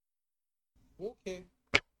Okay.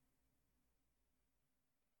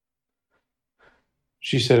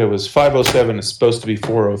 She said it was 507. It's supposed to be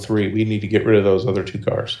 403. We need to get rid of those other two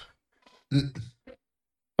cars.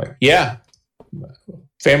 Like, yeah.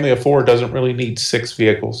 Family of four doesn't really need 6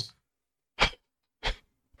 vehicles.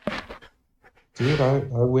 Dude, I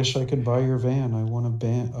wish I could buy your van. I want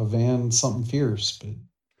a van something fierce, but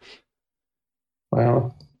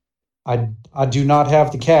Well, I do not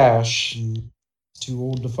have the cash. It's too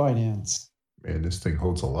old to finance. Man, this thing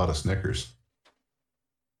holds a lot of Snickers.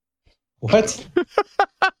 What?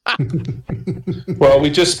 well,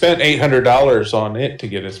 we just spent $800 on it to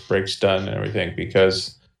get its brakes done and everything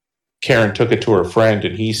because Karen took it to her friend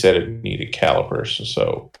and he said it needed calipers.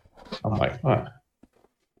 So I'm like,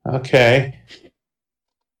 okay.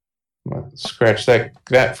 Scratch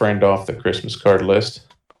that friend off the Christmas card list.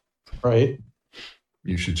 Right.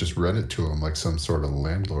 You should just rent it to him like some sort of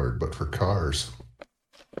landlord, but for cars.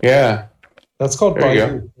 Yeah. That's called buy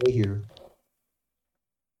here, pay here.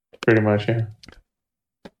 Pretty much, yeah.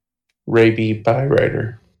 Ray B.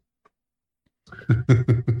 Bywriter.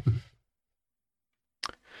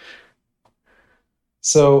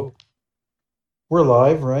 So, we're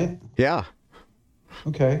live, right? Yeah.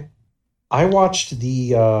 Okay. I watched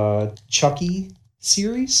the Chucky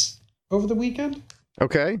series over the weekend.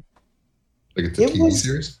 Okay. Like it's a TV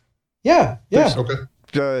series? Yeah, yeah.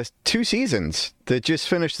 Okay. 2 seasons. They just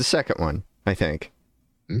finished the second one, I think.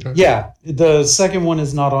 Okay. Yeah, the second one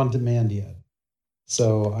is not on demand yet.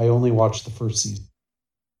 So I only watched the first season.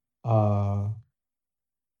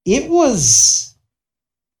 It was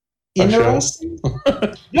interesting.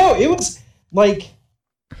 No, it was like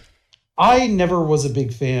I never was a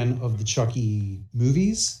big fan of the Chucky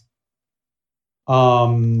movies.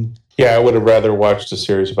 Yeah, I would have rather watched a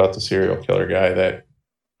series about the serial killer guy that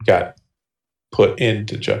got put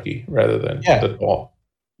into Chucky rather than the doll.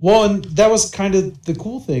 Well, and that was kind of the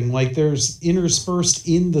cool thing. Like, there's interspersed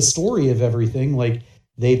in the story of everything. Like,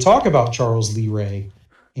 they talk about Charles Lee Ray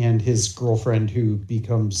and his girlfriend who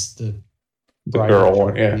becomes the girl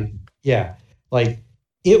one. Yeah. Yeah. Like,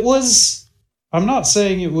 it was, I'm not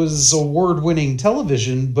saying it was award-winning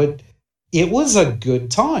television, but it was a good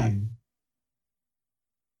time.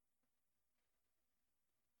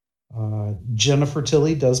 Jennifer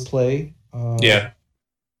Tilly does play the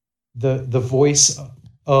voice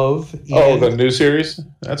of the new series?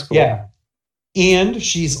 That's cool. Yeah. And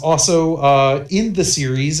she's also in the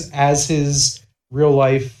series as his real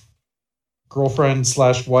life girlfriend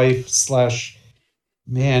 / wife /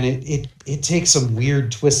 man, it takes some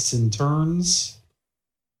weird twists and turns.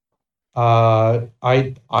 I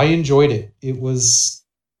enjoyed it. It was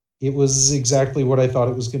exactly what I thought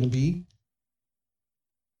it was going to be.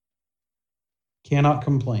 Cannot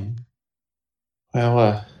complain.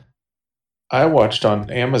 Well, I watched on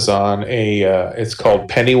Amazon it's called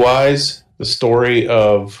Pennywise, the story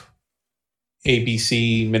of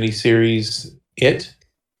ABC miniseries It.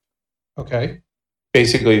 Okay.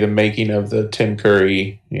 Basically the making of the Tim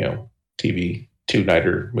Curry, TV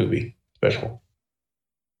 2-nighter movie special.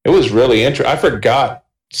 It was really interesting. I forgot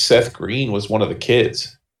Seth Green was one of the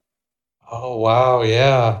kids. Oh, wow,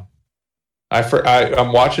 yeah.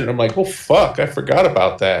 I'm watching it, I'm like, oh, fuck, I forgot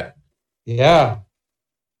about that. Yeah.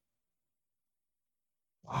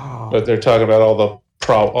 Wow. But they're talking about all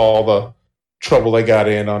the trouble they got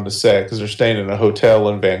in on the set because they're staying in a hotel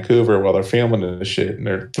in Vancouver while they're filming this shit, and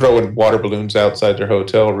they're throwing water balloons outside their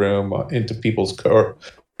hotel room into people's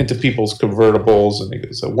convertibles. And he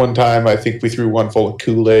goes, one time I think we threw one full of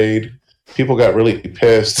Kool-Aid. People got really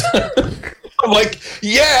pissed. I'm like,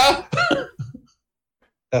 yeah.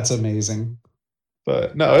 That's amazing.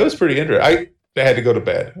 But no, it was pretty interesting. I had to go to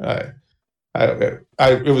bed.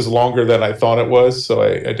 It was longer than I thought it was, so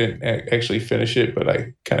I didn't actually finish it, but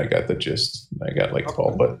I kind of got the gist. I got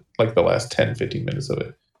the last 10, 15 minutes of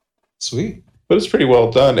it. Sweet. But it's pretty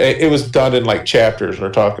well done. It was done in like chapters.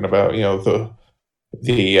 They're talking about, the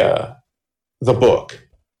book.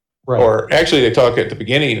 Right. Or actually they talk at the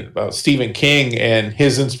beginning about Stephen King and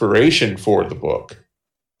his inspiration for the book.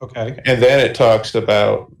 Okay. And then it talks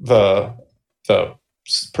about the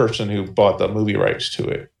person who bought the movie rights to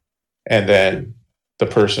it. And then the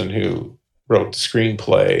person who wrote the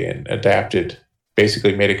screenplay and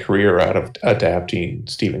basically made a career out of adapting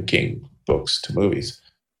Stephen King books to movies.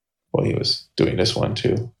 Well, he was doing this one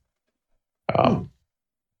too.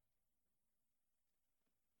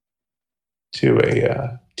 To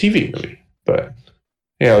a TV movie. But,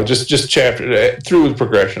 just chapter through the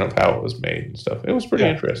progression of how it was made and stuff. It was pretty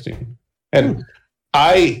interesting. And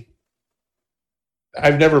I've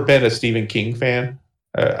never been a Stephen King fan.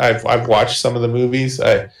 I've watched some of the movies.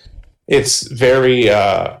 It's very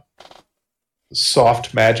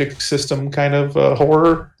soft magic system kind of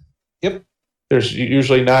horror. Yep. There's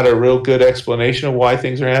usually not a real good explanation of why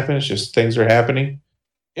things are happening. It's just things are happening.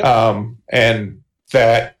 Yep. And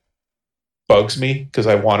that bugs me because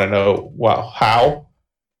I want to know, well, how?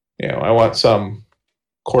 I want some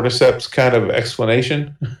cordyceps kind of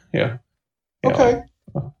explanation. Yeah. Okay.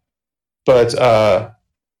 But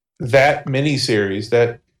that miniseries,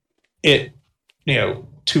 that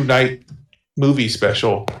 2-night movie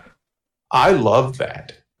special, I love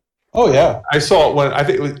that. Oh yeah. I saw it when I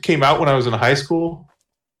think it came out when I was in high school.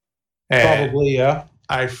 And Probably, yeah.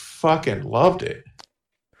 I fucking loved it.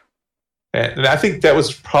 And I think that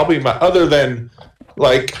was probably other than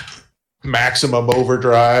like Maximum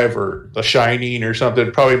Overdrive or The Shining or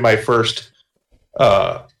something, probably my first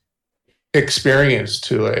experience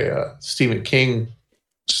to a Stephen King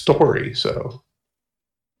story. So,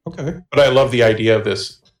 okay. But I love the idea of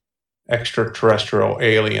this extraterrestrial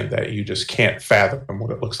alien that you just can't fathom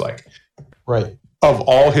what it looks like. Right. Of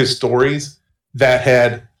all his stories, that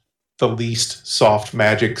had the least soft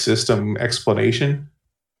magic system explanation.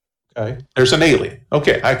 Okay. There's an alien.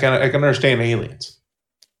 Okay, I can understand aliens.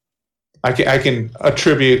 I can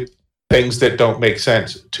attribute things that don't make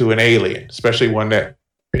sense to an alien, especially one that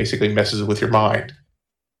basically messes with your mind.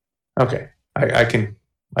 Okay, I can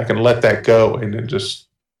let that go and then just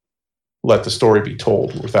let the story be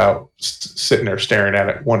told without sitting there staring at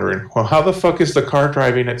it, wondering, well, how the fuck is the car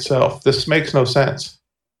driving itself? This makes no sense.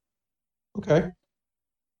 Okay.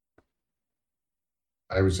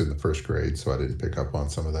 I was in the first grade, so I didn't pick up on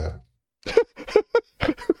some of that.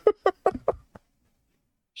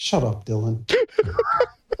 Shut up, Dylan.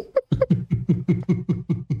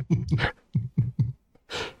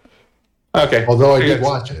 Okay. Although I did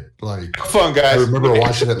watch it. Like, fun, guys. I remember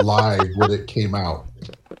watching it live when it came out.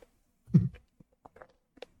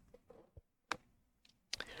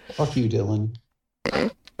 Fuck you, Dylan.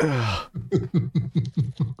 Oh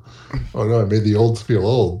no, I made the olds feel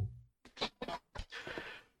old.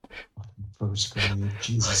 First grade.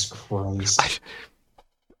 Jesus Christ.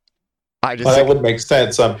 I just Well, that would make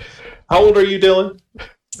sense. How old are you, Dylan?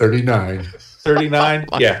 39. 39?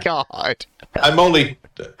 Oh my Yeah. God. I'm only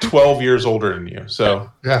 12 years older than you,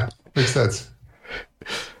 so. Yeah, makes sense.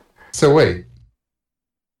 So wait.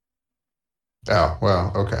 Oh,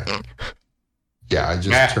 well, okay. Yeah, I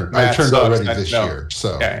turned sucks. already this year.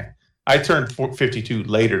 So okay. I turned 52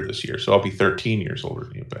 later this year, so I'll be 13 years older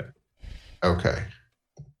than you. But okay.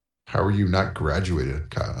 How are you not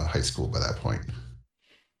graduated high school by that point?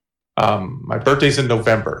 My birthday's in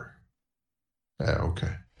November.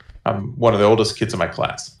 Okay. I'm one of the oldest kids in my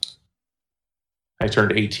class. I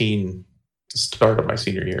turned 18 to start of my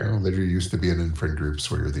senior year. Oh, there used to be an in-friend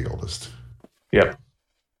groups where you're the oldest. Yep.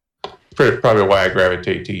 Probably why I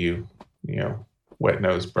gravitate to you,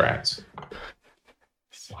 wet-nosed brats.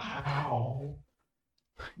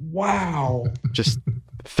 Wow. Just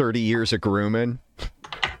 30 years of grooming.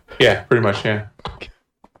 Yeah, pretty much, yeah.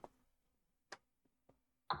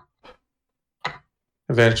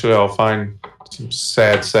 Eventually I'll find some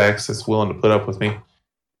sad sacks that's willing to put up with me.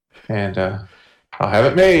 And I'll have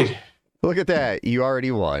it made. Look at that. You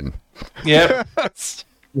already won. Yep.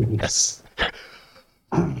 Yes.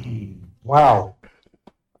 Wow.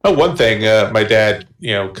 Oh, one thing, my dad,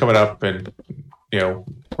 coming up and,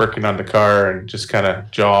 working on the car and just kind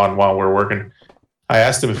of jawing while we're working. I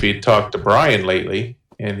asked him if he'd talked to Brian lately,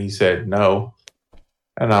 and he said no.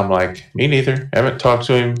 And I'm like, me neither. I haven't talked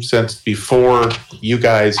to him since before you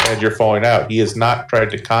guys had your falling out. He has not tried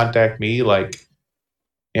to contact me like,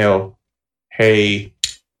 hey,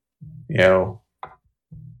 do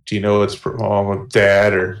you know what's wrong with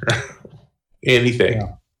Dad or anything?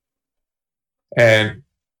 Yeah. And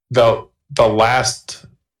the last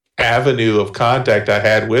avenue of contact I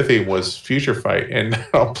had with him was Future Fight, and I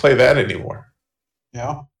don't play that anymore.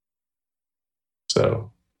 Yeah.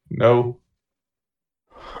 So, no,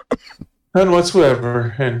 none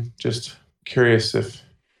whatsoever. And just curious if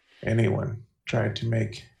anyone tried to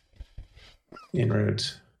make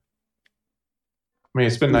inroads. I mean,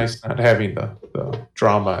 it's been nice not having the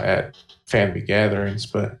drama at family gatherings,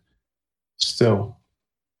 but still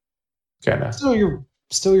kind of.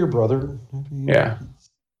 Still your brother. Yeah.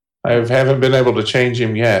 I haven't been able to change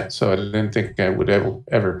him yet, so I didn't think I would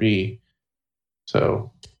ever be.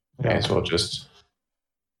 So may as well just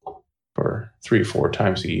for 3 or 4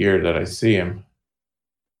 times a year that I see him,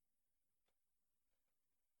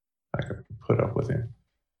 I could put up with him.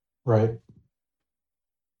 Right.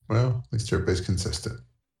 Well, at least everybody's consistent.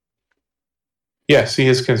 Yes, he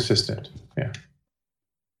is consistent. Yeah.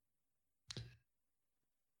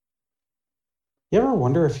 You ever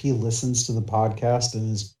wonder if he listens to the podcast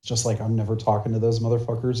and is just like, I'm never talking to those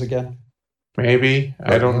motherfuckers again? Maybe.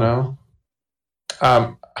 I don't know.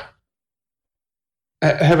 Have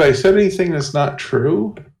I said anything that's not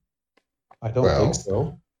true? I don't think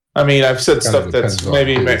so. I mean, I've said Kind of stuff that's depends on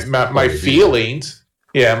maybe his my point of view. feelings.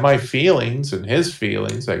 Yeah, my feelings and his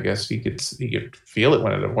feelings. I guess he could feel it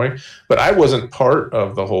when it went. But I wasn't part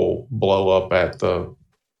of the whole blow up at the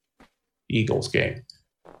Eagles game.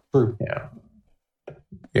 True. Yeah.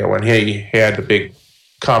 Yeah, when he had the big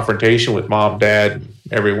confrontation with mom, dad, and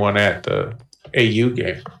everyone at the AU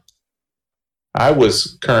game. I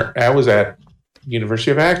was at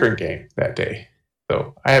University of Akron game that day.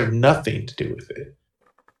 So I have nothing to do with it.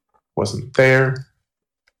 Wasn't there.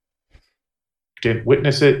 Didn't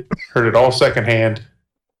witness it. Heard it all secondhand.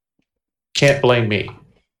 Can't blame me.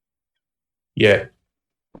 Yet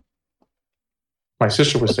my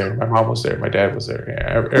sister was there. My mom was there. My dad was there. Yeah,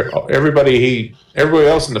 everybody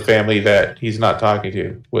else in the family that he's not talking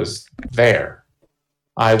to was there.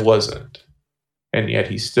 I wasn't. And yet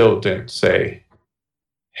he still didn't say,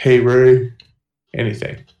 "Hey, Ray,"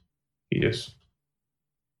 anything. He just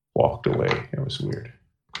walked away. It was weird.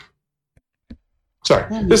 Sorry,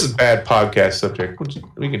 this is bad podcast subject.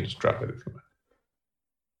 We can just drop it.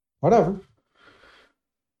 Whatever.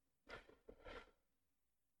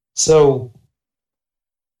 So,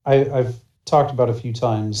 I've talked about a few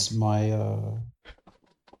times my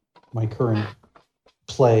my current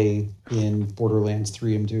play in Borderlands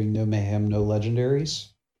 3. I'm doing no mayhem, no legendaries.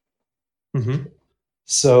 Mm-hmm.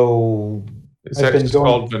 So is that just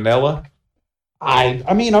called vanilla?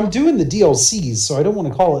 I mean, I'm doing the DLCs, so I don't want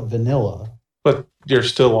to call it vanilla. But you're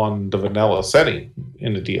still on the vanilla setting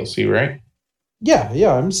in the DLC, right? Yeah,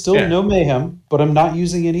 I'm still no mayhem, but I'm not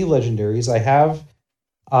using any legendaries. I have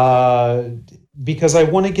because I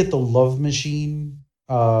want to get the love machine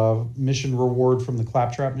mission reward from the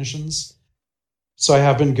claptrap missions. So I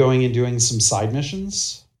have been going and doing some side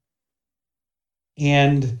missions.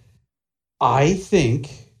 And I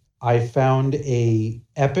think I found a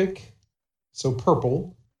epic, so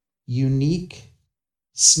purple, unique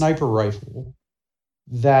sniper rifle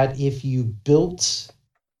that if you built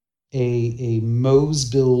a Moe's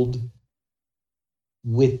build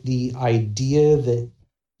with the idea that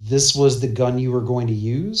this was the gun you were going to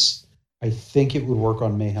use, I think it would work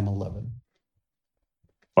on Mayhem 11.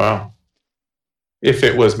 Wow. If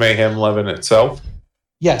it was Mayhem 11 itself?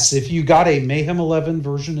 Yes, if you got a Mayhem 11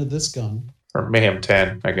 version of this gun. Or Mayhem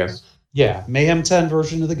 10, I guess. Yeah, Mayhem 10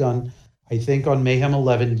 version of the gun. I think on Mayhem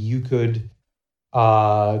 11 you could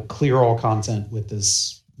clear all content with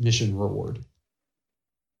this mission reward.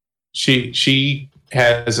 She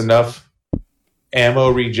has enough ammo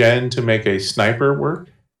regen to make a sniper work?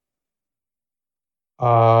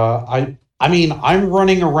 I mean, I'm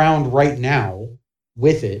running around right now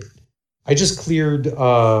with it. I just cleared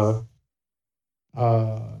via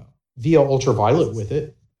ultraviolet with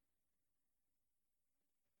it.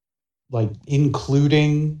 Like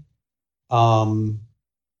including Joey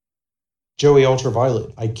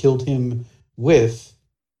Ultraviolet. I killed him with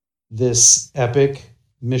this epic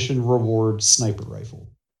mission reward sniper rifle.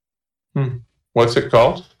 What's it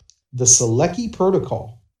called? The Selecki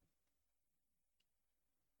Protocol.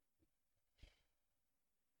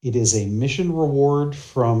 It is a mission reward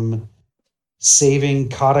from saving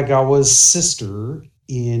Katagawa's sister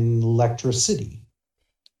in Electra City.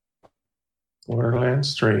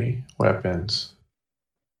 Borderlands 3 weapons.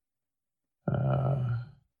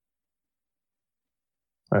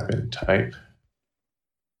 Weapon type.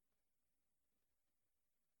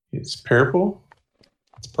 It's purple?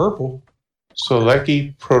 It's purple.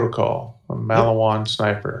 Selecki Protocol, a Malawan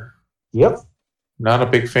sniper. Yep. Not a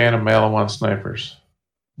big fan of Malawan snipers.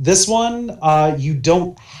 This one, you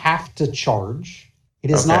don't have to charge. It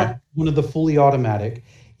is not one of the fully automatic.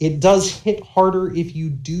 It does hit harder if you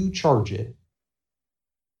do charge it,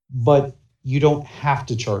 but you don't have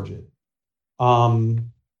to charge it.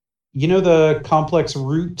 You know the complex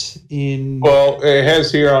route in... Well, it has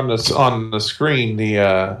here on the screen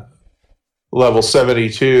the level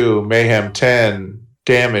 72 Mayhem 10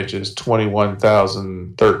 damage is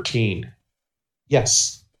 21,013.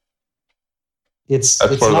 Yes. That's for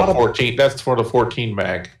the 14. That's for the 14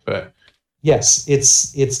 mag, but yes,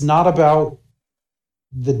 it's not about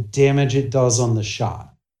the damage it does on the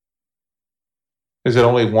shot. Is it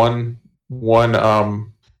only one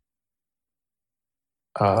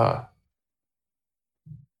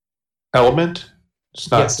element?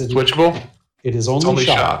 It's not switchable? It is only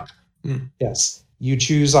shot. Yes. You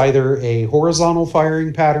choose either a horizontal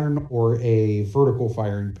firing pattern or a vertical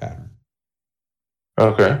firing pattern.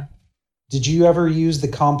 Okay. Did you ever use the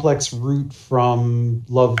complex root from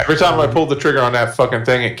Love? Every time I pulled the trigger on that fucking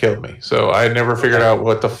thing, it killed me. So I never figured out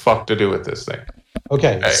what the fuck to do with this thing.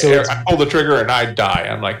 Okay, so I pull the trigger and I die.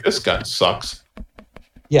 I'm like, this gun sucks.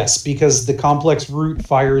 Yes, because the complex root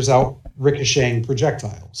fires out ricocheting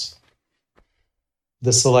projectiles.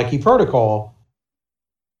 The Selecki protocol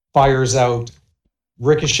fires out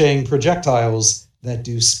ricocheting projectiles that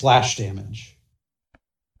do splash damage.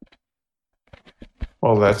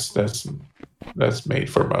 Well, that's made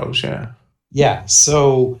for Moe's, yeah. Yeah,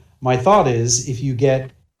 so my thought is if you get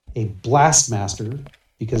a Blastmaster,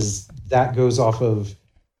 because that goes off of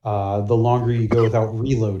the longer you go without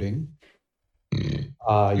reloading,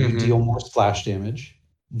 you deal more splash damage.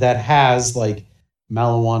 That has like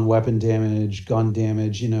Malawan weapon damage, gun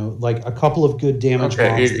damage, like a couple of good damage.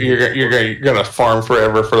 Okay, you're gonna farm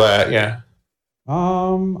forever for that, yeah.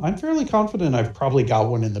 I'm fairly confident I've probably got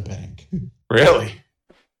one in the bank. Really?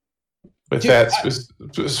 With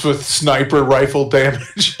with sniper rifle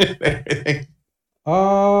damage and everything?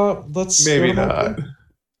 Let's maybe not.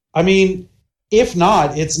 I mean, if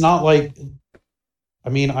not, it's not like. I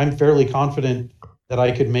mean, I'm fairly confident that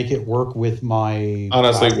I could make it work with my.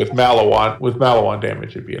 Honestly, with Malawan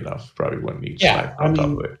damage, it'd be enough. Probably wouldn't need sniper on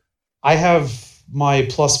top of it. I have my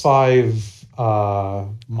 +5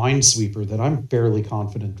 Minesweeper that I'm fairly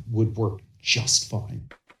confident would work just fine.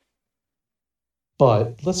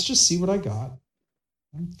 But let's just see what I got.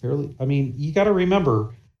 You got to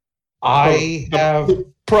remember, the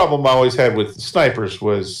problem I always had with snipers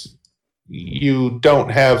was you don't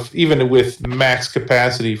have, even with max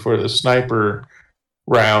capacity for the sniper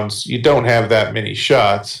rounds, you don't have that many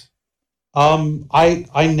shots. I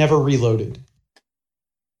never reloaded.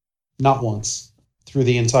 Not once through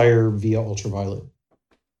the entire Via Ultraviolet.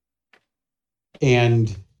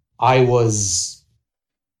 And I was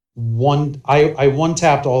I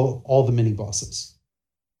one-tapped all the mini bosses.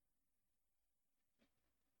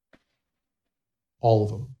 All of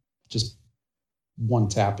them. Just one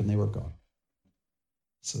tap and they were gone.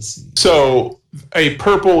 So let's see. So a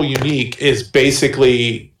purple unique is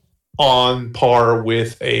basically on par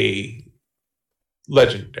with a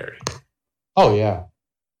legendary. Oh yeah.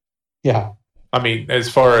 Yeah. I mean, as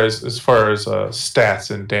far as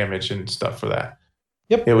stats and damage and stuff for that.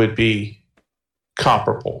 Yep. It would be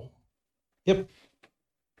comparable. Yep.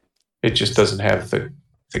 It just doesn't have the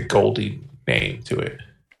Goldie name to it.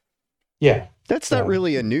 Yeah. That's not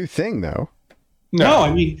really a new thing, though. No,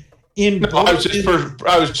 I mean, I was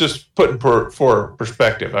just putting for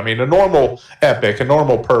perspective. I mean, a normal epic, a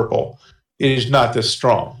normal purple is not this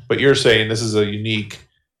strong. But you're saying this is a unique.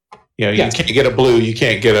 You can't get a blue, you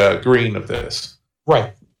can't get a green of this.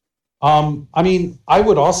 Right. I mean, I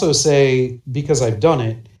would also say, because I've done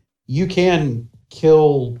it, you can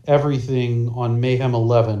kill everything on Mayhem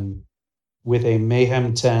 11 with a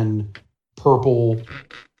Mayhem 10 purple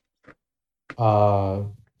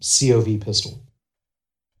COV pistol.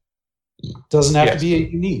 Doesn't have to be a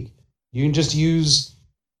unique. You can just use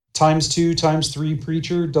 ×2, ×3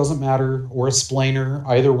 Preacher, doesn't matter, or a Splainer,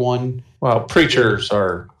 either one. Well, Preachers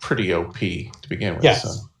are pretty OP to begin with. Yes.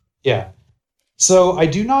 So. Yeah. So I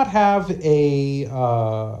do not have a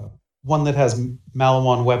one that has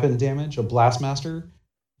Malawan weapon damage, a Blastmaster,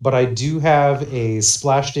 but I do have a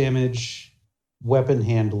splash damage weapon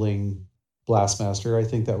handling Blastmaster. I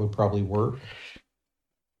think that would probably work.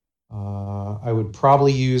 I would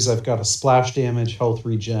probably I've got a splash damage, health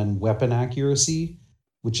regen, weapon accuracy,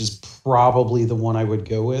 which is probably the one I would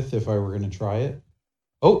go with if I were going to try it.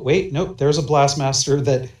 Oh, wait, nope, there's a Blastmaster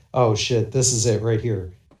that, oh shit, this is it right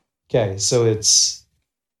here. Okay, so it's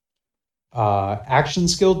action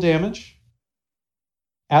skill damage,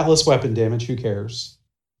 Atlas weapon damage, who cares?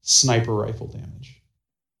 Sniper rifle damage.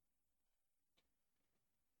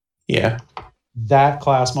 Yeah. That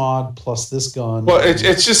class mod plus this gun. Well,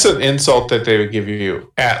 it's just an insult that they would give you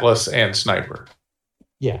Atlas and Sniper.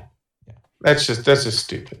 Yeah. That's just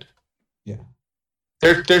stupid. Yeah.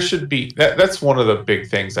 There should be that's one of the big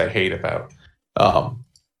things I hate about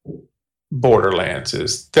Borderlands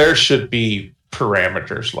is there should be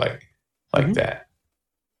parameters like that.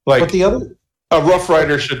 Like, but the other, a Rough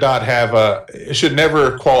Rider should not have should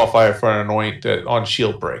never qualify for an anoint on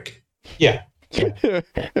shield break. Yeah.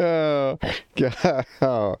 Oh, God.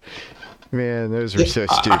 Oh, man, those are so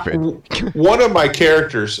stupid. One of my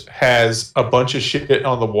characters has a bunch of shit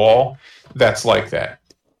on the wall that's like that.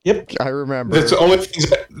 Yep, I remember. That's the only thing.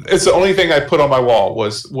 It's the only thing I put on my wall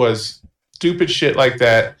was stupid shit like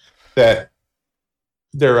that. That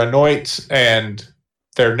their anoints and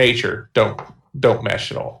their nature don't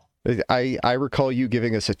mesh at all. I recall you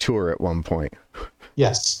giving us a tour at one point.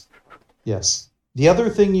 Yes. The other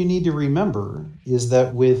thing you need to remember is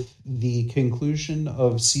that with the conclusion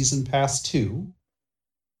of Season Pass 2,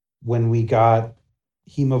 when we got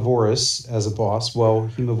Hemovorus as a boss, well,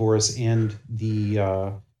 Hemovorus and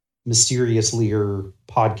the Mysterious Lear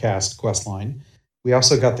podcast questline, we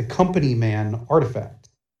also got the Company Man artifact.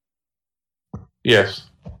 Yes.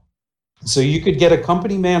 So you could get a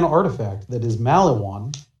Company Man artifact that is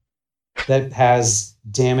Maliwan that has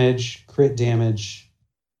damage, crit damage,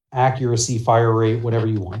 accuracy, fire rate, whatever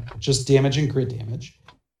you want. Just damage and crit damage.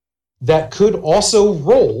 That could also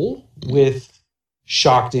roll with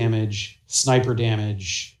shock damage, sniper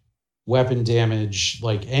damage, weapon damage,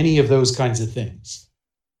 like any of those kinds of things.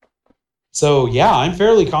 So yeah, I'm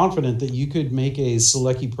fairly confident that you could make a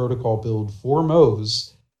Selecki Protocol build for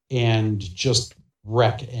Moze and just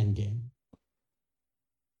wreck endgame.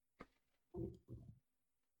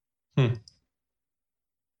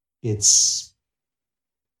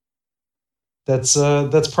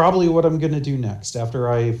 That's probably what I'm going to do next after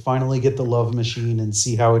I finally get the Love Machine and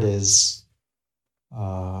see how it is.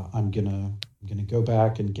 I'm gonna go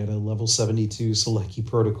back and get a level 72 Selecki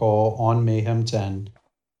Protocol on Mayhem 10.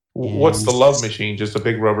 What's the Love Machine? Just a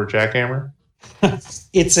big rubber jackhammer?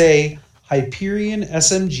 It's a Hyperion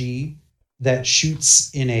SMG that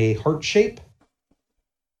shoots in a heart shape.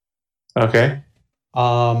 Okay.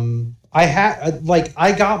 I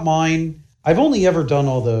got mine. I've only ever done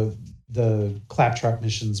all the claptrap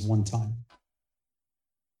missions one time.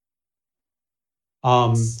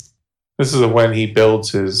 This is when he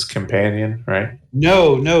builds his companion, right?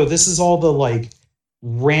 No, this is all the like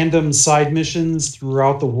random side missions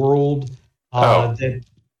throughout the world. That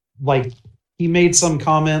like he made some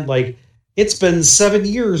comment like it's been 7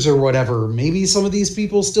 years or whatever. Maybe some of these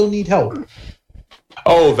people still need help.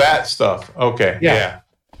 Oh, that stuff. Okay. Yeah.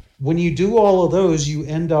 When you do all of those, you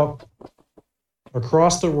end up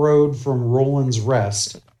across the road from Roland's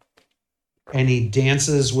Rest, and he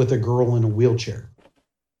dances with a girl in a wheelchair.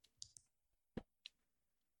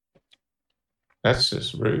 That's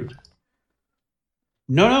just rude.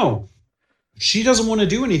 No. She doesn't want to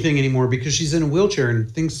do anything anymore because she's in a wheelchair and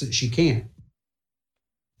thinks that she can't.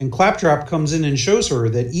 And Claptrap comes in and shows her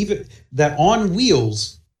that on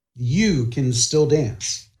wheels, you can still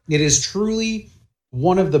dance. It is truly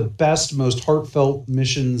one of the best, most heartfelt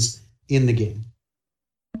missions in the game.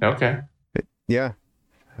 Okay. Yeah.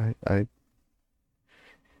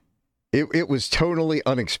 It was totally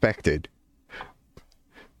unexpected.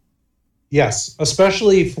 Yes,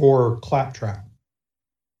 especially for Claptrap.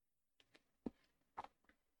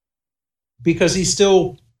 Because he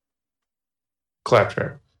still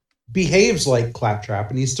Claptrap behaves like Claptrap,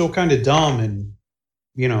 and he's still kind of dumb and,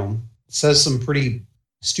 says some pretty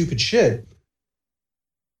stupid shit.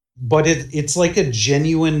 But it's like a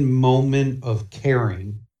genuine moment of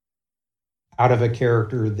caring out of a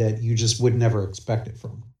character that you just would never expect it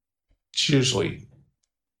from. It's usually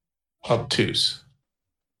obtuse.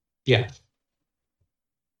 Yeah.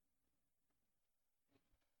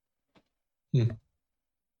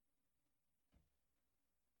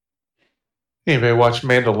 Anybody watch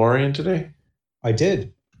Mandalorian today? I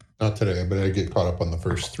did. Not today, but I get caught up on the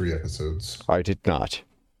first 3 episodes. I did not.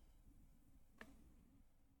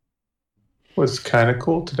 Was kind of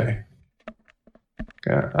cool today.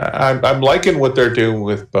 I'm liking what they're doing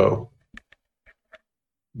with Bo.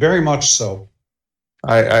 Very much so.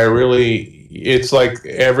 I really, it's like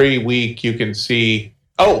every week you can see.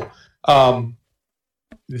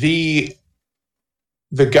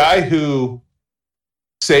 The guy who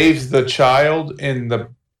saves the child in the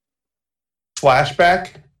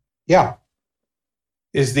flashback, Yeah.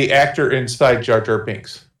 is the actor inside Jar Jar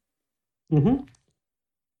Binks. Mm-hmm.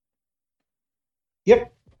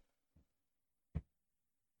 Yep.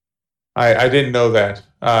 I didn't know that.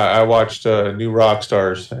 I watched New Rock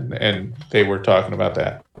Stars, and they were talking about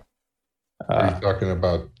that. Are you talking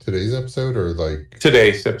about today's episode or like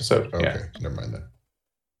today's episode? Okay, Yeah. never mind that.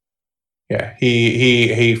 Yeah,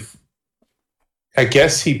 he I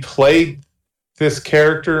guess he played this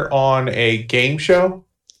character on a game show,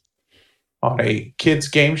 on a kids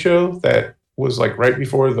game show that was like right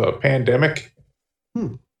before the pandemic.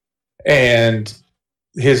 And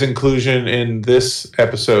his inclusion in this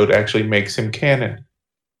episode actually makes him canon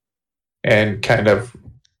and kind of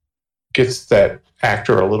gets that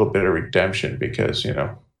actor a little bit of redemption because,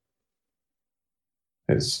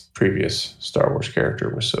 his previous Star Wars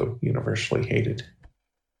character was so universally hated.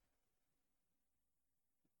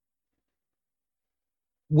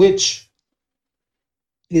 Which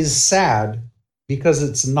is sad because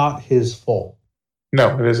it's not his fault.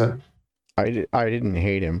 No, it isn't. I didn't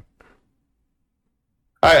hate him.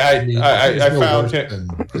 mean, I no found worse him. than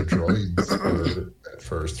the droids were at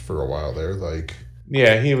first for a while there. Like,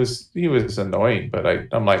 Yeah, he was annoying, but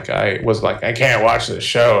I'm like, I can't watch this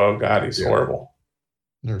show. Oh God, he's horrible.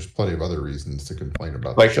 there's plenty of other reasons to complain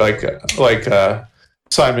about. Like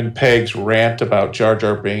Simon Pegg's rant about Jar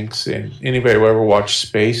Jar Binks. And anybody who ever watched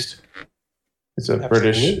Spaced? It's a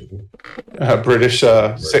Absolutely. British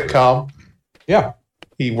sitcom. Yeah.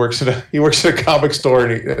 He works at a comic store,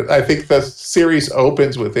 and I think the series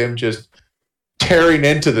opens with him just tearing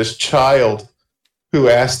into this child who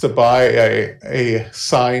asked to buy a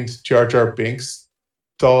signed Jar Jar Binks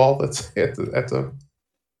doll that's at a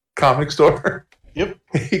comic store. Yep.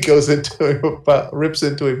 He goes rips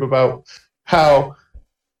into him about how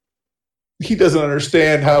he doesn't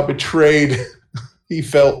understand how betrayed he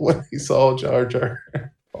felt when he saw Jar Jar.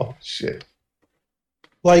 Oh shit!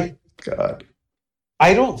 Like, God,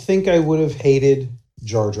 I don't think I would have hated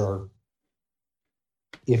Jar Jar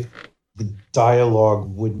if the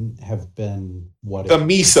dialogue wouldn't have been what the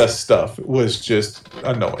Misa stuff was just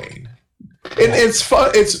annoying, and it's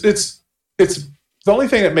fun. It's the only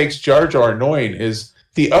thing that makes Jar Jar annoying is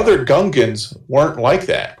the other Gungans weren't like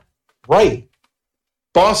that. Right.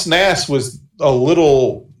 Boss Nass was a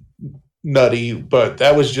little nutty, but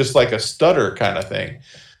that was just like a stutter kind of thing.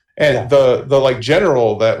 And the like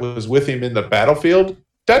general that was with him in the battlefield,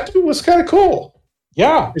 that dude was kind of cool.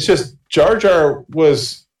 Yeah. It's just Jar Jar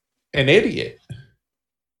was an idiot.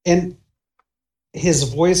 And his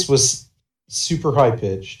voice was super high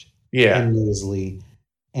pitched. Yeah. And nasally.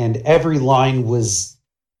 And every line was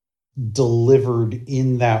delivered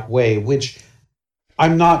in that way, which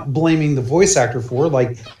I'm not blaming the voice actor for.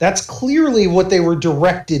 Like, that's clearly what they were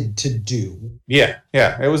directed to do. Yeah.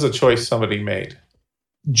 It was a choice somebody made.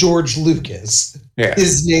 George Lucas. Yeah.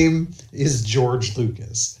 His name is George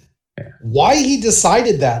Lucas. Yeah. Why he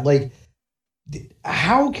decided that? Like,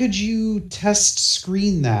 how could you test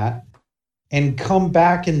screen that and come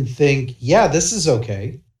back and think, yeah, this is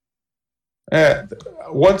okay?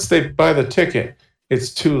 Once they buy the ticket,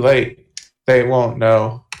 it's too late. They won't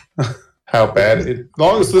know how bad it. As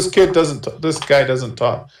long as this guy doesn't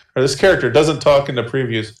talk, or this character doesn't talk in the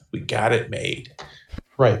previews, we got it made.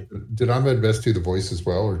 Right. Did Ahmed Best do the voice as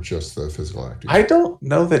well, or just the physical acting? I don't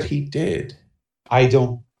know that he did. I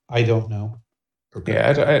don't know. Okay. Yeah,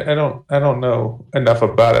 I don't know enough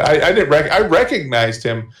about it. I recognized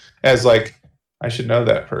him as like I should know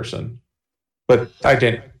that person, but I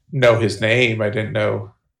didn't know his name. I didn't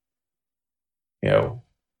know,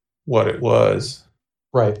 what it was.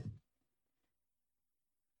 Right.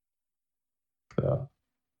 So,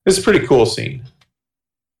 it's a pretty cool scene.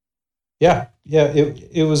 Yeah.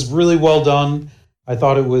 It was really well done. I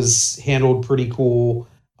thought it was handled pretty cool.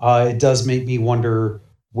 It does make me wonder,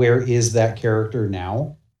 where is that character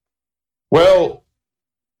now? Well,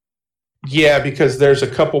 yeah, because there's a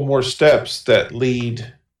couple more steps that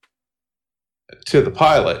lead to the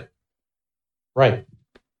pilot. Right.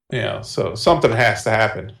 So something has to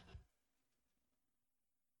happen.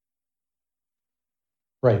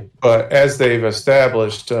 Right. But as they've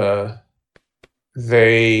established,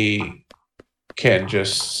 they can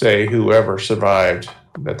just say whoever survived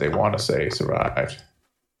that they want to say survived.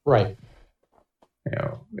 Right.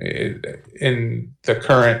 In the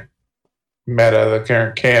current meta, the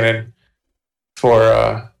current canon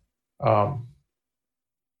for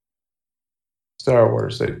Star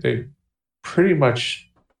Wars, they pretty much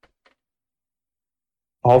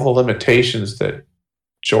all the limitations that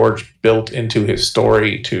George built into his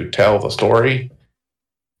story to tell the story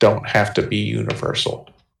don't have to be universal.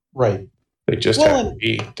 Right. They just have to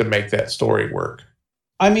be to make that story work.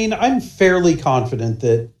 I mean, I'm fairly confident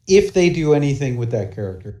that if they do anything with that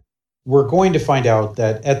character, we're going to find out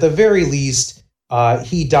that at the very least,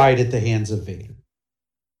 he died at the hands of Vader,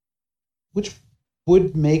 which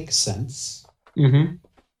would make sense. Mm-hmm.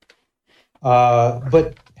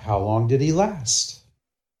 But how long did he last?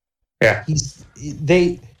 Yeah.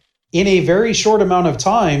 In a very short amount of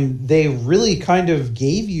time, they really kind of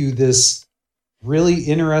gave you this really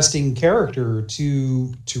interesting character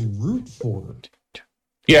to root for.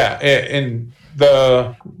 Yeah, and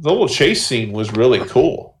the little chase scene was really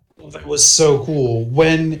cool. That was so cool.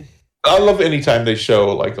 When I love anytime they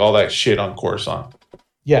show like all that shit on Coruscant.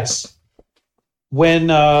 Yes. When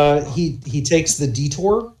he takes the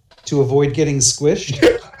detour to avoid getting squished.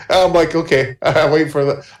 I'm like, okay, I'm waiting for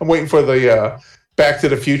the Back to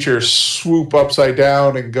the Future swoop upside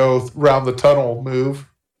down and go around the tunnel move.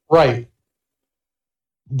 Right.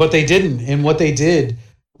 But they didn't, and what they did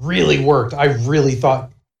really worked. I really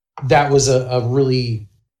thought that was a really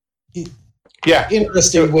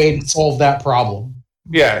interesting way to solve that problem.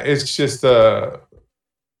 Yeah, it's just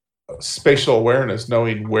spatial awareness,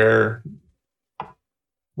 knowing where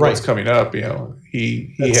what's coming up. You know,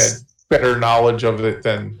 he had better knowledge of it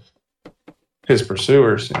than his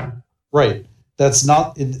pursuers. You know? Right. That's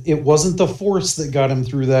not. It wasn't the Force that got him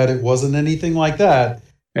through that. It wasn't anything like that.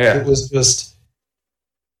 Yeah. It was just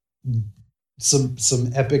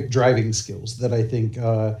some epic driving skills that I think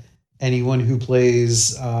anyone who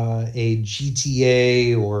plays a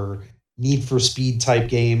GTA or Need for Speed type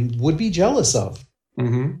game would be jealous of.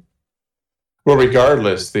 Mm-hmm. Well,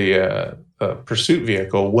 regardless, the pursuit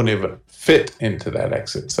vehicle wouldn't even fit into that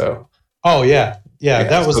exit. So. Oh yeah,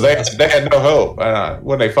 that was. So they had no hope.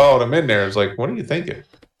 When they followed him in there, it's like, what are you thinking?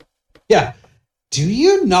 Yeah. Do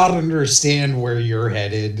you not understand where you're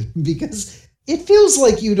headed? Because it feels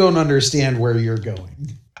like you don't understand where you're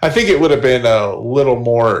going. I think it would have been a little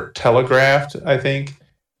more telegraphed, I think,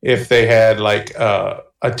 if they had like a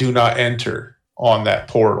do not enter on that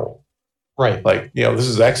portal. Right. Like, this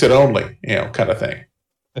is exit only, kind of thing.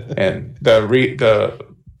 And the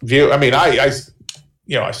view, I mean, I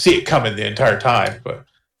see it coming the entire time, but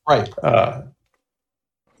right.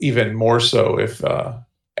 Even more so if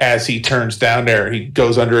as he turns down there, he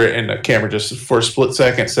goes under it and the camera just for a split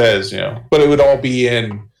second says, but it would all be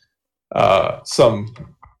in some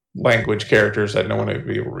language characters that no one would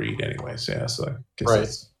be able to read anyways. Yeah, so I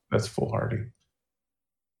guess that's foolhardy.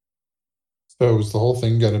 So is the whole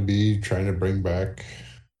thing going to be trying to bring back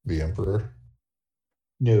the Emperor?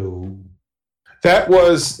 No. That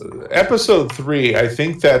was episode 3. I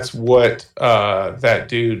think that's what that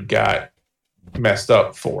dude got messed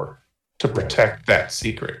up for, to protect that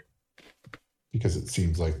secret. Because it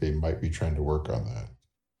seems like they might be trying to work on that.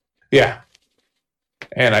 Yeah.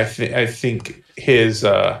 And I think his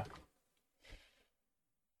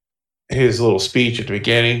little speech at the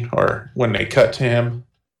beginning, or when they cut to him,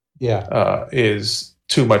 is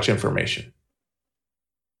too much information.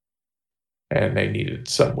 And they needed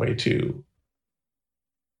some way to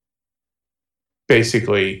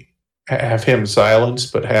basically have him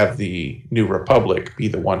silenced, but have the New Republic be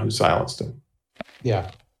the one who silenced him.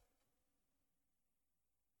 Yeah.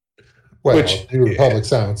 Well, if the New Republic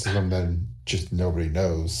silences him, then just nobody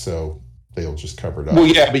knows, so they'll just cover it up. Well,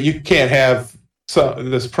 yeah, but you can't have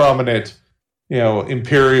this prominent,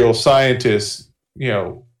 imperial scientist,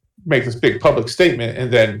 make this big public statement,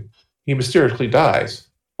 and then he mysteriously dies.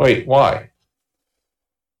 Wait, why?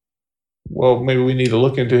 Well, maybe we need to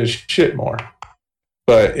look into his shit more.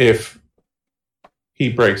 But if he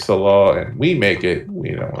breaks the law and we make it,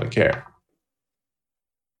 we don't really care.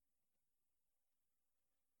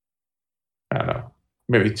 I don't know.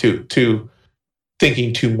 Maybe too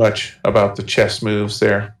thinking too much about the chess moves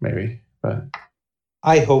there, maybe. But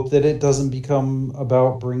I hope that it doesn't become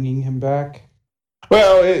about bringing him back.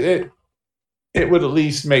 Well, it would at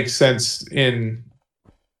least make sense in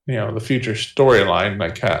the future storyline.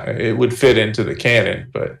 Like it would fit into the canon,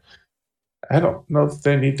 but I don't know if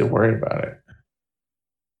they need to worry about it.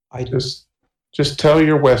 I just tell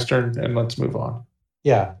your Western and let's move on.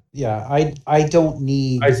 Yeah. I don't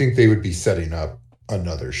need. I think they would be setting up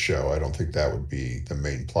another show. I don't think that would be the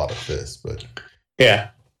main plot of this, but yeah.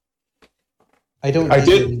 I don't. I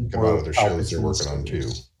did think about other shows they're working on too.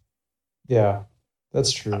 Yeah,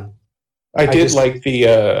 that's true. I did like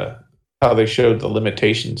the how they showed the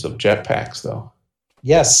limitations of jetpacks, though.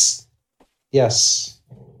 Yes.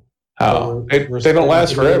 How they don't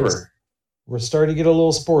last forever. We're starting to get a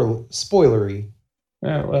little spoilery.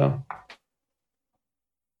 Yeah, well,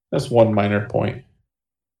 that's one minor point.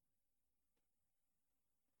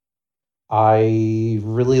 I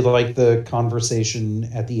really like the conversation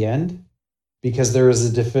at the end because there is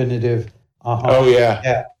a definitive. Oh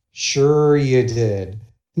yeah, sure you did.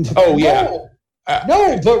 Oh yeah.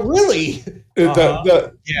 No, but really,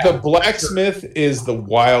 the blacksmith is the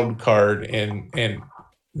wild card in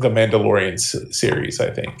the Mandalorian series. I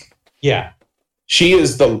think. Yeah, she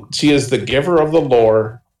is the giver of the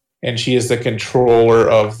lore, and she is the controller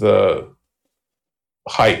of the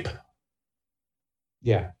hype.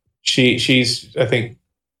 Yeah, she's.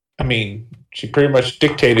 I mean, she pretty much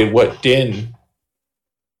dictated what Din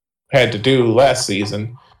had to do last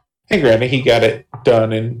season. And granted, he got it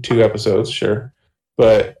done in 2 episodes, sure.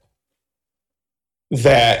 But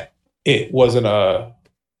that it wasn't a,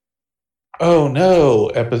 oh no,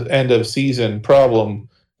 end of season problem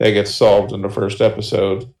that gets solved in the first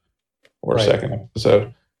episode or second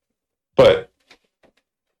episode. But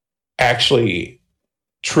actually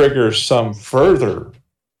triggers some further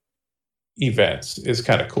events is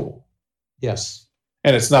kind of cool. Yes.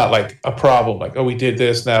 And it's not like a problem, like, oh, we did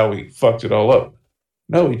this, now we fucked it all up.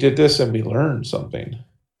 No, we did this and we learned something.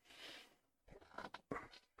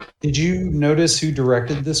 Did you notice who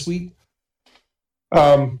directed this week?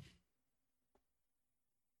 I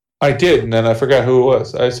did, and then I forgot who it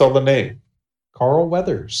was. I saw the name. Carl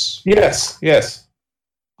Weathers. Yes.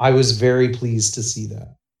 I was very pleased to see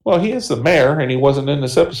that. Well, he is the mayor, and he wasn't in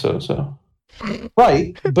this episode, so.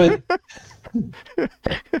 Right, but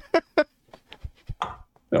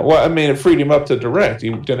Well, I mean, it freed him up to direct. He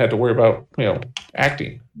didn't have to worry about,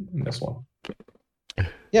 acting in this one.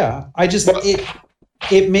 yeah,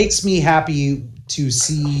 it makes me happy to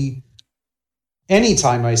see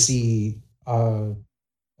anytime I see a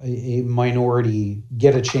minority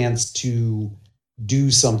get a chance to do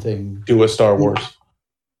something. Do a Star Wars.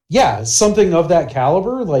 Yeah, something of that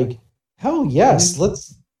caliber. Like, hell yes,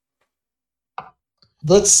 let's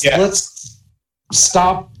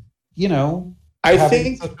stop, I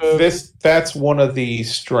think that's one of the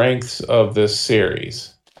strengths of this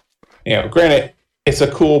series. Granted, it's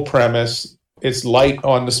a cool premise. It's light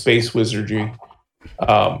on the space wizardry.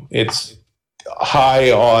 It's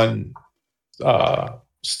high on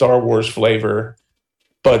Star Wars flavor,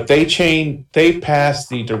 but they pass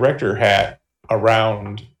the director hat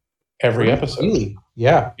around every episode. Really?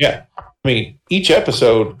 Yeah. I mean, each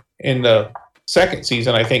episode in the second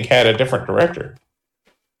season, I think, had a different director.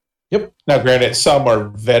 Yep. Now, granted, some are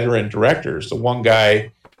veteran directors. The one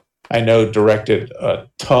guy I know directed a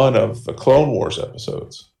ton of the Clone Wars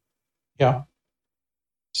episodes. Yeah.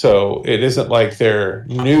 So it isn't like they're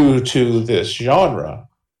new to this genre.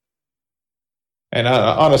 And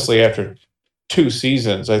honestly, after 2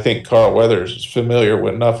 seasons, I think Carl Weathers is familiar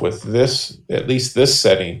enough with this, at least this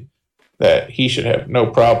setting, that he should have no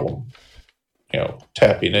problem,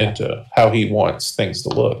 tapping into how he wants things to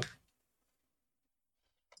look.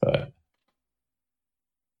 But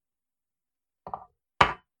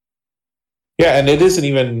yeah, and it isn't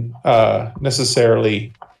even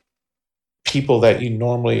necessarily people that you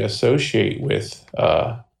normally associate with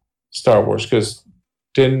Star Wars, because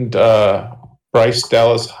didn't Bryce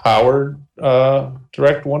Dallas Howard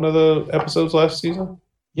direct one of the episodes last season?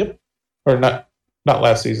 Yep. Or not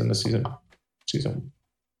last season, this season.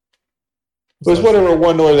 It was whatever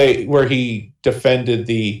one where he defended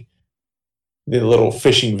the little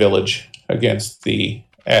fishing village against the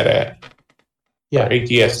AT-AT. Yeah.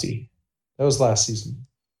 ATST. That was last season.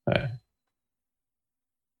 Right.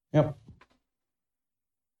 Yep.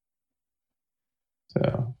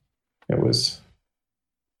 So it was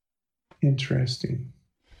interesting.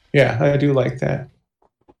 Yeah, I do like that.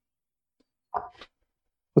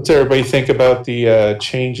 What's everybody think about the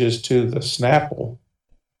changes to the Snapple?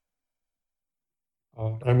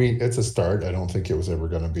 I mean, it's a start. I don't think it was ever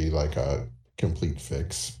going to be like a complete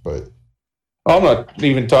fix, but I'm not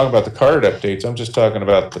even talking about the card updates. I'm just talking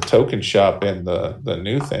about the token shop and the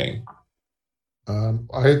new thing.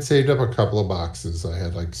 I had saved up a couple of boxes. I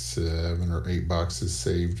had like 7 or 8 boxes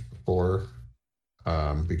saved before,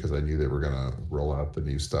 because I knew they were going to roll out the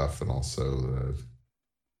new stuff, and also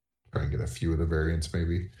try and get a few of the variants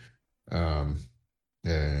maybe.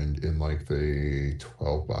 And in like the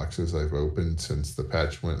 12 boxes I've opened since the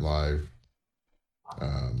patch went live,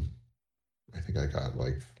 I think I got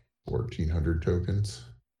like 1,400 tokens.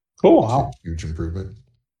 Cool. Wow. Huge improvement.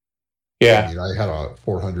 Yeah. I mean, I had a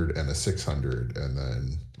 400 and a 600, and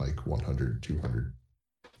then like 100, 200,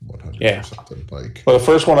 100 or something. Like, well, the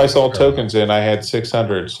first one I sold tokens in, I had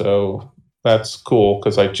 600, so that's cool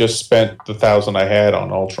because I just spent the 1,000 I had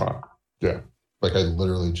on Ultron. Yeah. Like I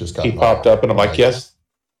literally just got. He popped up, and I'm like, yes.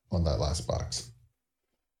 On that last box.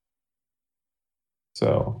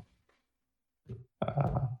 So,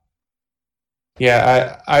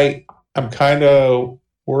 yeah, I'm kind of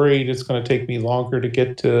worried it's going to take me longer to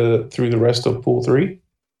get through the rest of Pool 3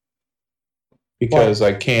 because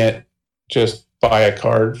I can't just buy a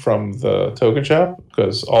card from the token shop,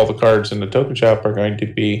 because all the cards in the token shop are going to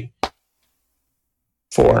be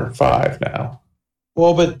 4 and 5 now.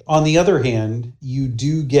 Well, but on the other hand, you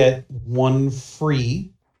do get one free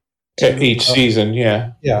each season,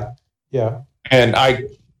 yeah. Yeah. And I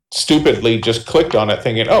stupidly just clicked on it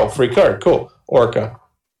thinking, oh, free card, cool. Orca.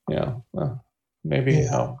 Well, maybe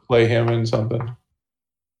I'll play him in something.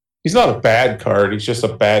 He's not a bad card. He's just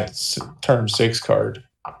a bad turn 6 card.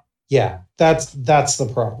 Yeah, that's the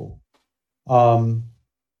problem.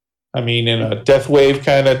 I mean, in a Death Wave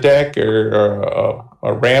kind of deck or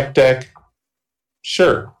a ramp deck,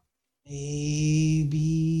 sure.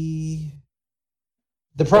 Maybe.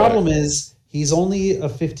 The problem is he's only a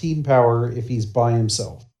 15 power if he's by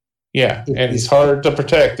himself. Yeah, and he's hard to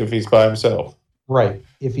protect if he's by himself. Right.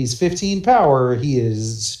 If he's 15 power, he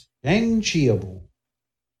is dang cheable.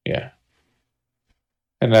 Yeah.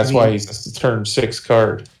 And that's why he's a turn 6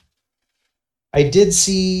 card. I did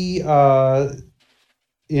see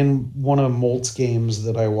in one of Molt's games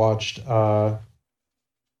that I watched,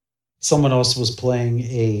 someone else was playing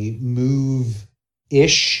a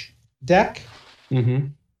move-ish deck, Mm-hmm.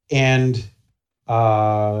 and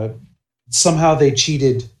somehow they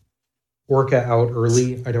cheated Orca out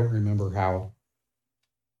early. I don't remember how.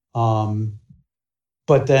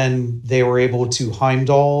 But then they were able to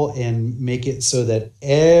Heimdall and make it so that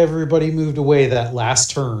everybody moved away that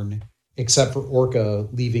last turn, except for Orca,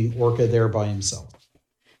 leaving Orca there by himself.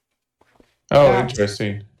 Oh, That-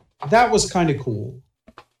 interesting. That was kind of cool.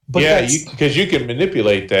 But Yeah, that's because you can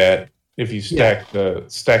manipulate that if you stack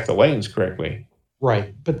the lanes correctly.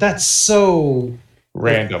 right. But that's so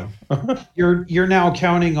Random. you're now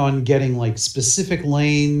counting on getting like specific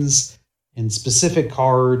lanes and specific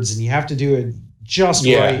cards, and you have to do it just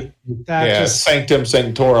Yeah. right. That just Sanctum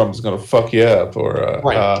Sanctorum is going to fuck you up. Or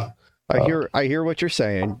Right. I hear what you're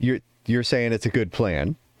saying. You're saying it's a good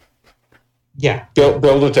plan. yeah.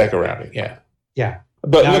 build a deck around it. Yeah. Yeah.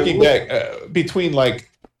 But Now, looking back, between like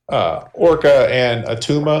Orca and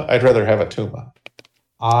Atuma, I'd rather have Atuma.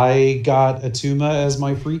 I got Atuma as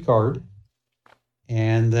my free card.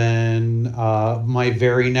 And then my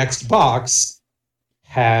very next box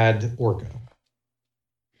had Orca.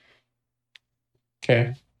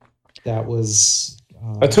 Okay. That was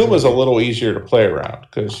Atuma's a little easier to play around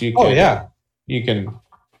because you can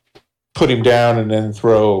put him down and then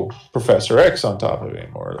throw Professor X on top of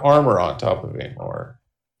him, or armor on top of him, or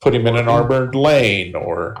put him in an armored lane,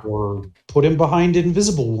 or put him behind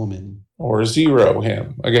Invisible Woman. Or zero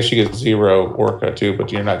him. I guess you get zero Orca too,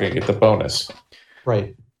 but you're not going to get the bonus.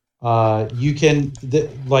 Right. You can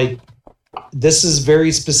this is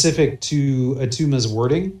very specific to Atuma's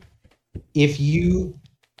wording. If you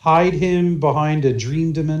hide him behind a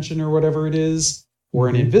dream dimension or whatever it is, or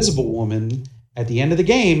an invisible woman, at the end of the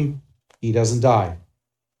game, he doesn't die.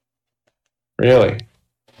 Really?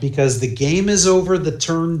 Because the game is over, the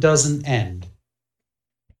turn doesn't end.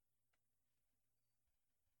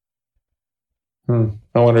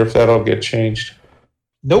 I wonder if that'll get changed.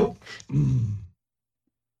 Nope.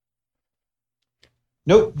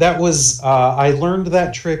 Nope. That was I learned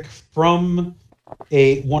that trick from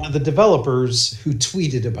one of the developers who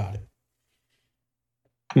tweeted about it.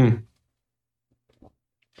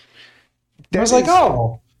 I was like,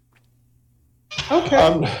 oh,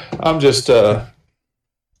 okay. I'm just I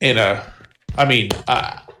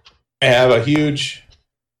have a huge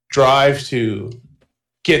drive to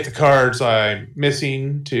get the cards I'm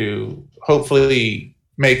missing to hopefully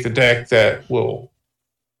make the deck that will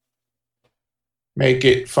make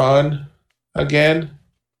it fun again.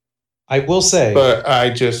 I will say, but I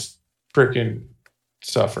just freaking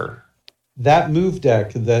suffer. That move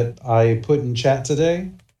deck that I put in chat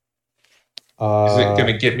today. Is it going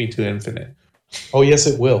to get me to infinite? Oh, yes,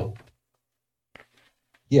 it will.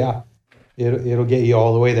 Yeah, it'll get you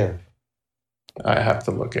all the way there. I have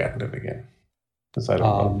to look at it again because I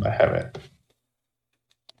don't know if I have it.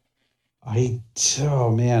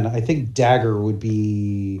 Oh man, I think Dagger would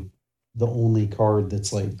be the only card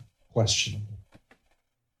that's like questionable.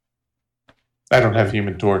 I don't have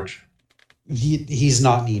Human Torch. He's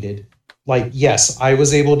not needed. Like, yes, I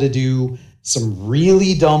was able to do some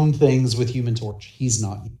really dumb things with Human Torch. He's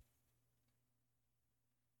not needed.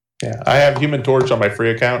 Yeah, I have Human Torch on my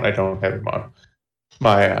free account. I don't have him on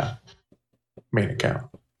my main account.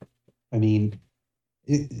 I mean,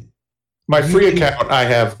 my free account, I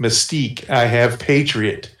have Mystique, I have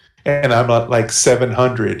Patriot, and I'm at like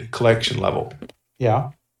 700 collection level.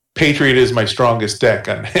 Yeah. Patriot is my strongest deck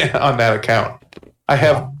on that account. I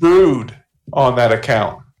have Brood on that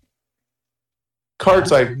account.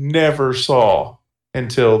 Cards I never saw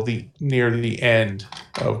until near the end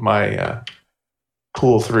of my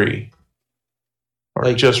Pool 3. Or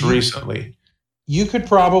like just recently. You could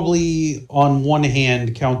probably, on one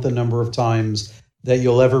hand, count the number of times that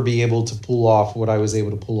you'll ever be able to pull off what I was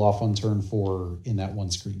able to pull off on turn 4 in that one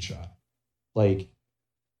screenshot. Like,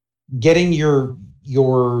 getting your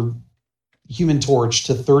Human Torch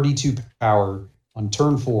to 32 power on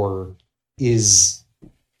turn 4 is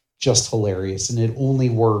just hilarious, and it only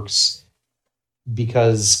works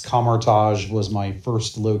because Kamartaj was my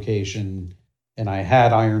first location, and I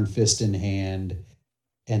had Iron Fist in hand,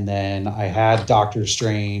 and then I had Doctor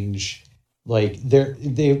Strange. Like,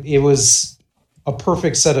 it was a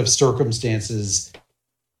perfect set of circumstances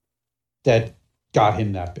that got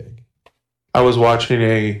him that big. I was watching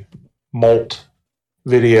a Molt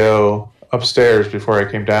video upstairs before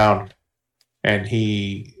I came down, and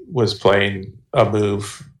he was playing a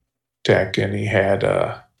move deck, and he had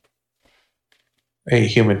a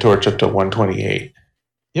Human Torch up to 128.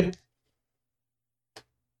 Yep.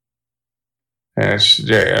 And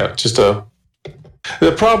just a.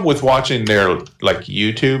 The problem with watching their like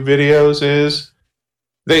YouTube videos is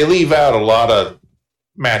they leave out a lot of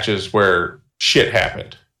matches where shit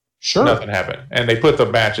happened. Sure. Nothing happened. And they put the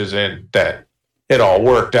matches in that it all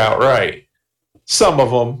worked out right. Some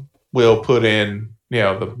of them will put in,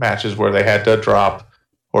 the matches where they had to drop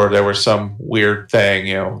or there was some weird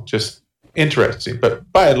thing, just interesting. But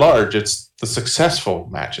by and large, it's the successful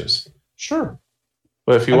matches. Sure.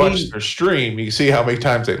 But if you watch their stream, you can see how many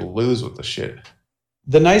times they lose with the shit.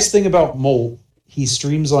 The nice thing about Molt, he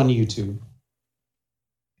streams on YouTube.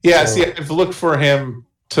 Yeah, see, I've looked for him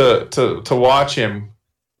to watch him,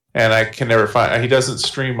 and I can never find. He doesn't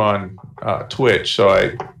stream on Twitch, so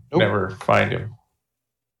I never find him.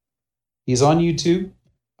 He's on YouTube.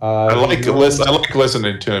 I like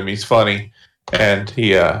listening to him. He's funny, and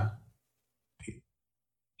he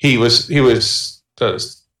was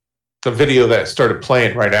the video that started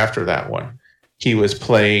playing right after that one. He was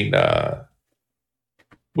playing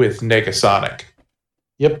with Negasonic.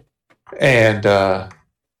 Yep. And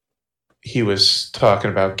he was talking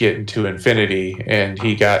about getting to infinity, and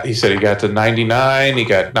he said he got to 99, he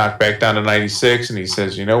got knocked back down to 96, and he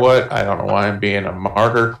says, you know what? I don't know why I'm being a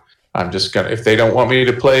martyr. I'm just gonna, if they don't want me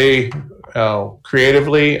to play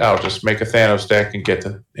creatively, I'll just make a Thanos deck and get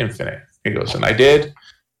to infinite. He goes, and I did,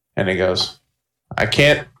 and he goes, I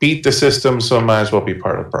can't beat the system, so I might as well be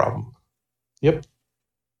part of the problem. Yep.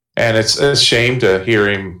 And it's a shame to hear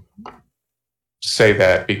him say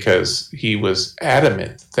that because he was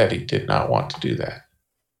adamant that he did not want to do that.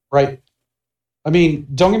 Right. I mean,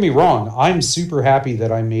 don't get me wrong. I'm super happy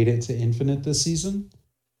that I made it to Infinite this season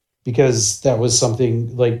because that was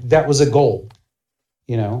something that was a goal.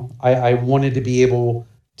 I wanted to be able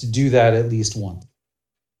to do that at least once.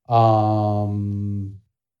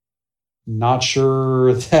 Not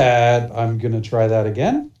sure that I'm going to try that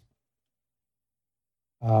again.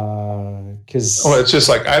 Because it's just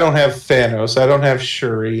like I don't have Thanos, I don't have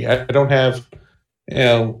Shuri, I don't have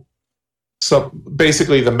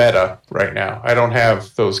basically the meta right now. I don't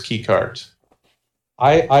have those key cards.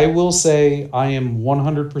 I will say I am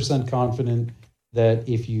 100% confident that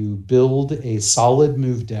if you build a solid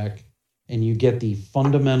move deck and you get the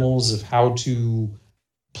fundamentals of how to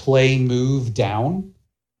play move down,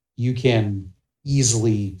 you can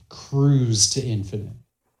easily cruise to Infinite.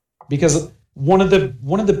 Because one of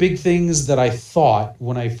the big things that I thought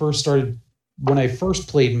when I first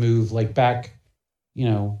played Move, like back,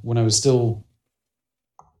 when I was still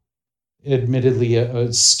admittedly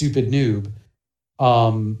a stupid noob,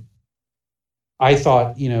 I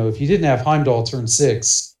thought, if you didn't have Heimdall turn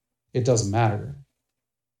 6, it doesn't matter.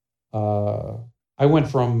 I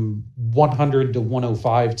went from 100 to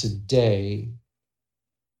 105 today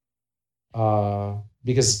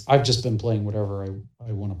because I've just been playing whatever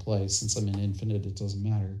I want to play. Since I'm in Infinite, it doesn't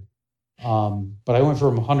matter. But I went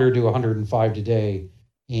from 100 to 105 today,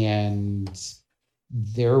 and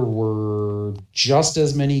there were just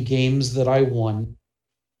as many games that I won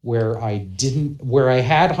where I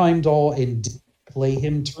had Heimdall and didn't play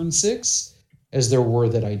him turn 6 as there were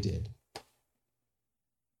that I did.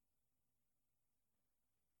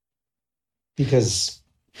 Because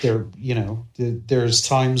there's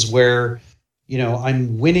times where,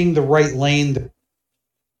 I'm winning the right lane.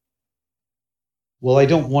 Well, I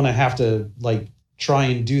don't want to have to try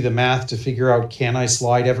and do the math to figure out, can I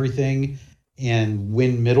slide everything and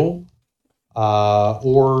win middle?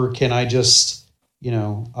 Or can I just,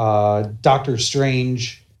 Doctor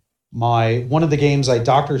Strange one of the games I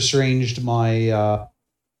Doctor Stranged my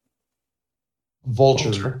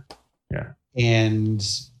Vulture. Yeah. And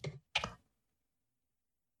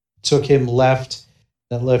took him left.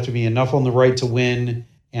 That left me enough on the right to win,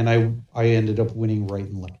 and I ended up winning right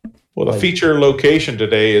and left. Well, the feature location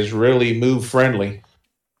today is really move friendly.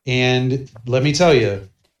 And let me tell you,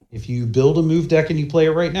 if you build a move deck and you play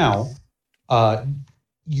it right now,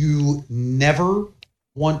 you never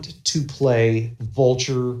want to play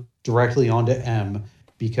Vulture directly onto M,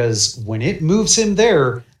 because when it moves him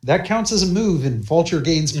there, that counts as a move and Vulture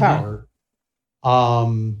gains power.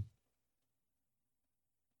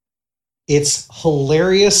 It's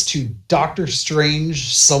hilarious to Doctor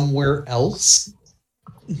Strange somewhere else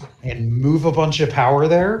and move a bunch of power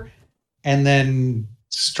there, and then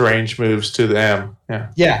Strange moves to the M.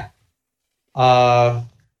 Yeah. Yeah.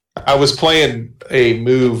 I was playing a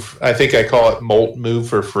move. I think I call it Molt Move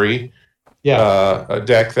for free. Yeah. A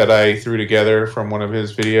deck that I threw together from one of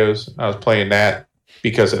his videos. I was playing that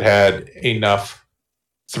because it had enough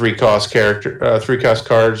 3-cost cards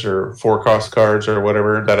or 4-cost cards or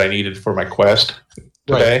whatever that I needed for my quest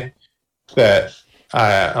today. Right. That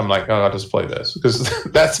I'm like, oh, I'll just play this because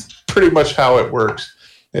that's pretty much how it works.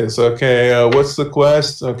 It's okay. What's the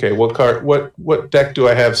quest? Okay, what card? What deck do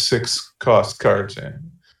I have 6 cost cards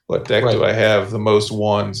in? What deck do I have the most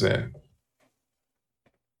ones in?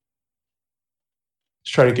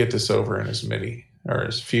 Let's try to get this over in as many or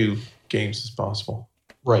as few games as possible.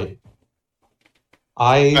 Right.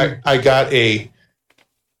 I got a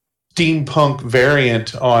steampunk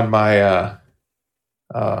variant on my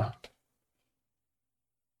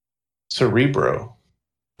Cerebro.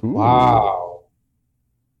 Ooh. Wow.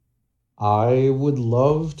 I would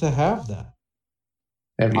love to have that.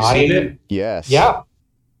 Have you seen it? Yes. Yeah.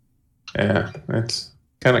 Yeah, it's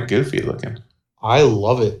kind of goofy looking. I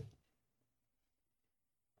love it.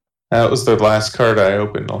 That was the last card I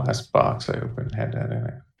opened, the last box I opened had that in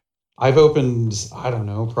it. I've opened, I don't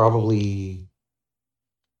know, probably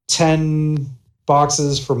 10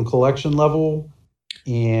 boxes from collection level,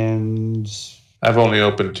 and I've only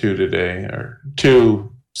opened 2 today, or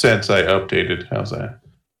 2 since I updated. How's that?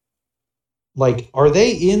 like, are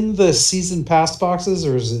they in the season pass boxes,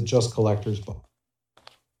 or is it just collector's box?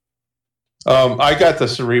 I got the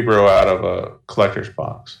Cerebro out of a collector's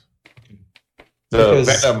box.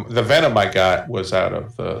 The Venom I got was out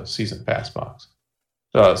of the season pass box.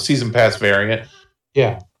 Season pass variant.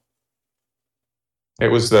 Yeah. It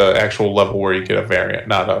was the actual level where you get a variant,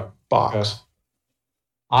 not a box.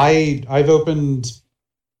 Okay. I've opened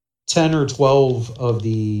 10 or 12 of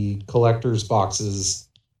the collector's boxes,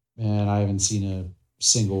 and I haven't seen a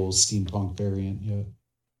single steampunk variant yet.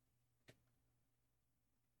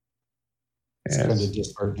 It's kind of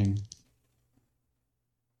disheartening.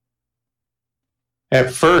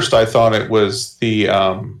 At first, I thought it was the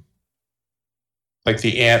like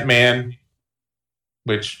the Ant-Man,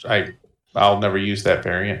 which I'll never use that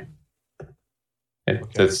variant.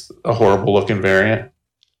 That's a horrible looking variant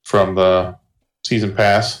from the season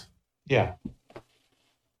pass. Yeah.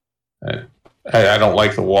 I don't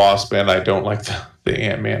like the Wasp, and I don't like the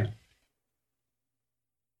Ant-Man.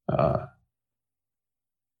 But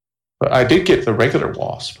I did get the regular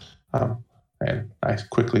Wasp, and I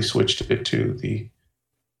quickly switched it to the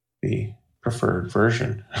preferred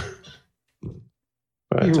version.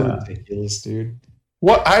 But You're ridiculous, dude.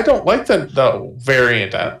 What? I don't like the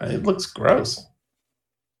variant. It looks gross.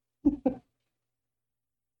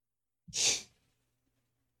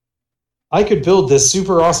 I could build this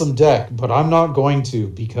super awesome deck, but I'm not going to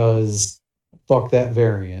because fuck that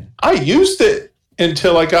variant. I used it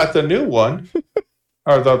until I got the new one,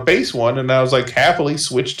 or the base one, and I was like happily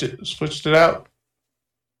switched it out.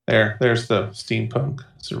 There's the steampunk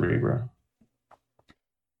Cerebro.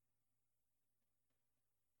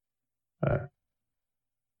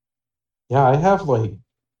 Yeah, I have like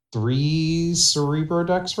 3 Cerebro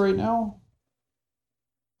decks right now.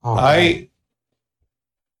 Oh, I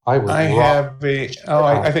have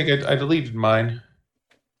I think I deleted mine.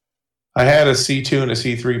 I had a C2 and a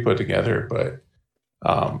C3 put together, but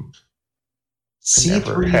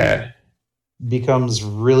C3 becomes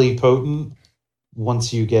really potent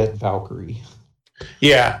once you get Valkyrie.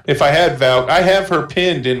 Yeah, if I had I have her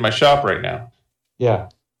pinned in my shop right now. Yeah.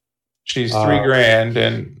 She's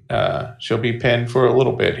 $3,000, and she'll be pinned for a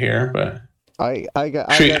little bit here, but I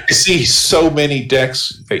see so many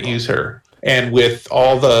decks that use her, and with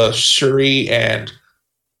all the Shuri and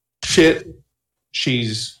shit,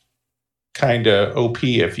 she's kind of OP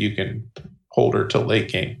if you can hold her to late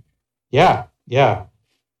game. Yeah.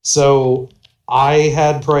 So I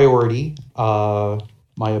had priority. My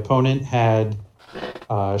opponent had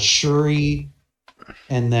Shuri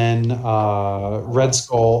and then Red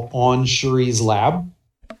Skull on Shuri's lab.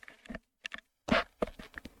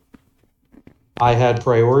 I had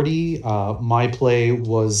priority. My play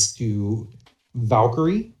was to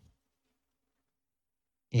Valkyrie.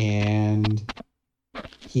 And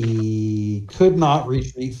he could not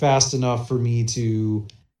retreat fast enough for me to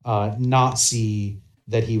not see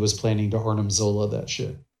that he was planning to Arnim Zola that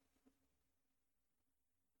shit.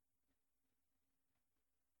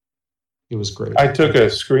 It was great. I took a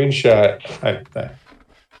screenshot.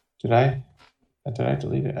 Did I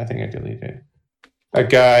delete it? I think I deleted it. A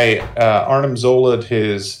guy, Arnim Zola'd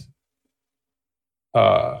his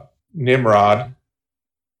Nimrod,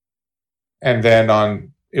 and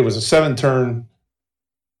then it was a 7-turn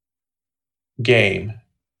game.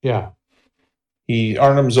 Yeah. He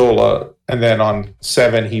Arnim Zola, and then on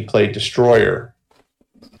 7 he played Destroyer,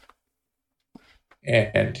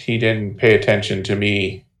 and he didn't pay attention to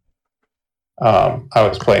me. I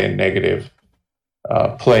was playing negative,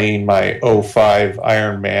 playing my 05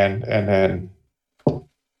 Iron Man, and then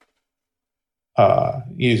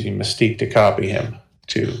using Mystique to copy him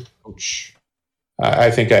too. Ouch.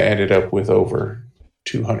 I think I ended up with over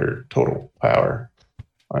 200 total power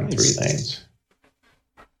on Nice. 3 lanes.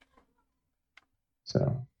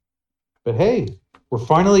 So, But hey, we're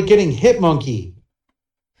finally getting Hitmonkey.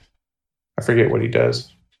 I forget what he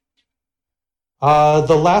does.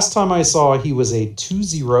 The last time I saw, he was a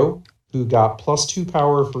 2/0 who got +2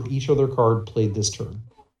 power for each other card played this turn.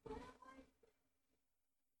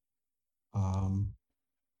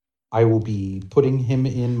 I will be putting him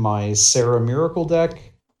in my Sarah Miracle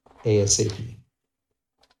deck ASAP.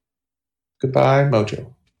 Goodbye,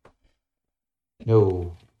 Mojo.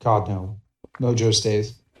 No, God no. Mojo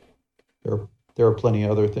stays. There are plenty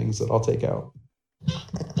of other things that I'll take out.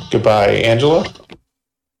 Goodbye, Angela.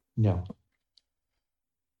 No.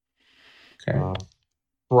 Okay.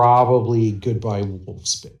 Probably goodbye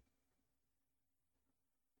Wolfspit.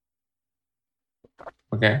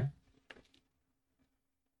 Okay.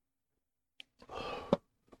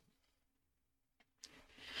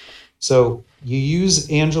 So you use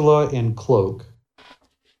Angela and Cloak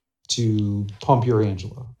to pump your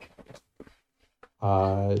Angela.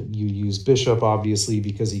 You use Bishop, obviously,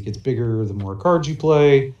 because he gets bigger the more cards you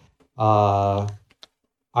play. I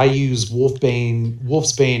use Wolfbane.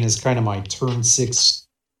 Wolfsbane is kind of my turn 6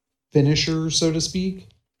 finisher, so to speak.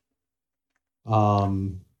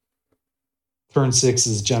 Turn 6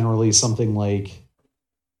 is generally something like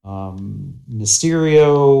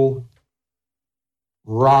Mysterio,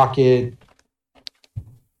 Rocket,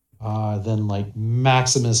 then like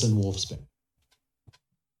Maximus and Wolfsbane.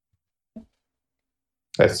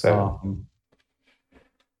 That's 7.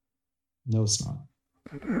 No, it's not.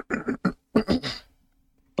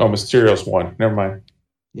 Oh, Mysterio's 1. Never mind.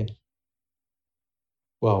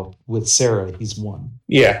 Well, with Sarah, he's 1.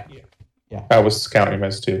 Yeah. Yeah. I was counting him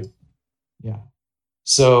as 2. Yeah. I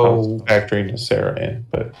So was factoring Sarah in,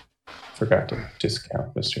 but forgot to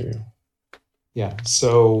discount Mysterio. yeah.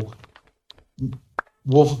 So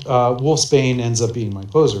Wolfsbane ends up being my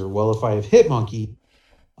closer. Well, if I have Hitmonkey,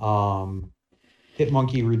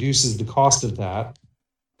 Hitmonkey reduces the cost of that,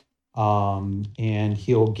 and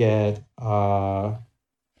he'll get 3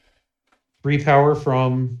 power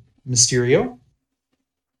from Mysterio.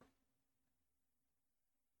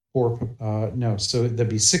 So that'd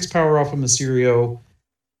be 6 power off of Mysterio,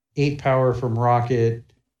 8 power from Rocket,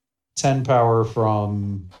 10 power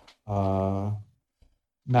from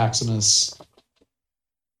Maximus.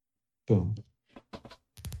 Boom.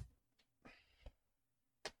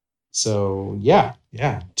 So yeah,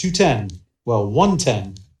 210. Well,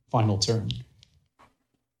 110 final turn.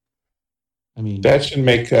 I mean, That should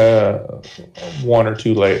make 1 or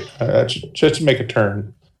 2 late. That should just make a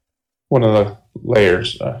turn. One of the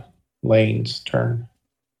lanes turn.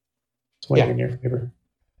 Swing in your favor.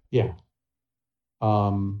 Yeah.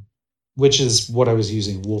 Which is what I was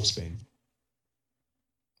using Wolfsbane.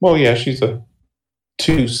 Well, yeah, she's a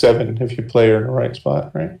 2/7 if you play her in the right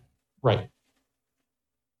spot, right? Right.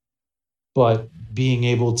 But being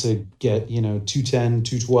able to get, 210,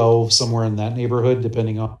 212, somewhere in that neighborhood,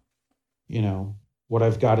 depending on, what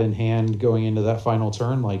I've got in hand going into that final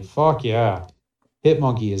turn, like, fuck yeah.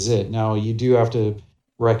 Hitmonkey is it. Now, you do have to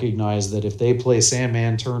recognize that if they play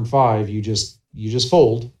Sandman turn 5, you just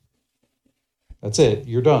fold. That's it.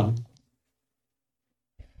 You're done.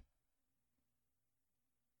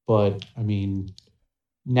 But, I mean,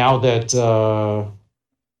 now that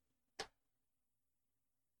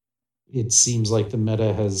it seems like the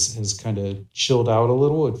meta has kind of chilled out a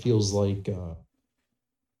little, it feels like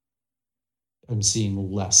I'm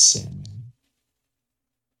seeing less Sandman.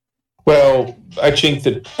 Well, I think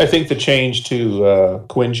the change to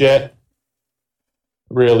Quinjet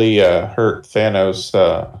really hurt Thanos'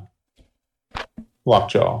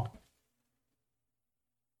 Lockjaw.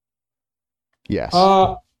 Yes.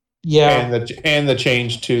 Yeah. And the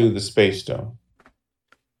change to the Space Stone.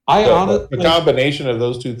 The combination of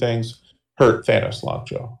those two things hurt Thanos'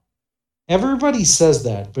 Lockjaw. Everybody says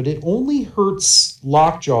that, but it only hurts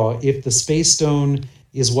Lockjaw if the Space Stone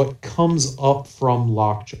is what comes up from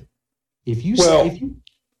Lockjaw. If you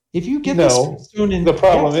get the Space Stone in, the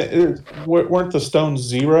problem is weren't the stones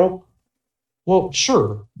 0? Well,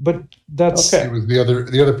 sure, but that's okay. It was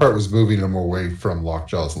the other part was moving them away from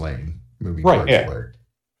Lockjaw's lane, moving cards away.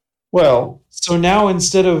 Well, so now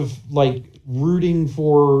instead of like rooting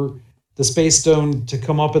for the Space Stone to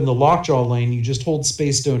come up in the Lockjaw lane, you just hold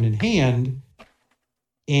Space Stone in hand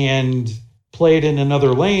and play it in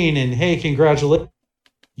another lane, and hey, congratulations,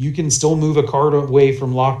 you can still move a card away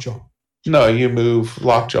from Lockjaw. No, you move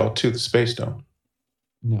Lockjaw to the Space Stone.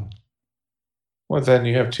 No. Well, then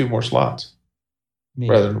you have 2 more slots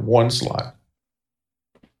rather than 1 slot.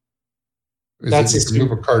 Is it you can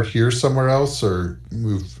move a card here somewhere else, or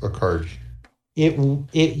move a card? It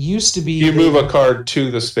used to be you move a card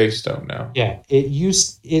to the Space Dome now. Yeah,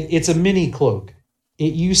 it's a mini cloak.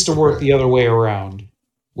 It used to work the other way around,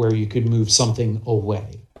 where you could move something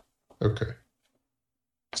away. Okay.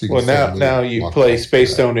 So now you play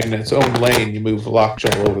Space Stone in its own lane. You move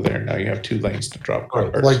Lockjaw over there. Now you have 2 lanes to drop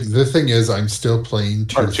cards. Like the thing is, I'm still playing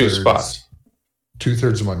 2 spots.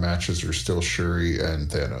 2/3 of my matches are still Shuri and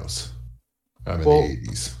Thanos. I'm in the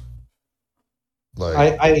 80s.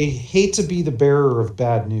 Like I hate to be the bearer of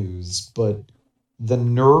bad news, but the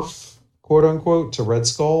nerf, quote unquote, to Red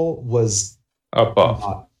Skull was a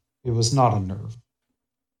buff. It was not a nerf.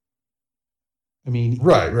 I mean,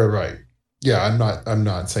 right. Yeah, I'm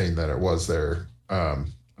not saying that it was there.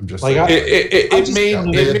 I'm just like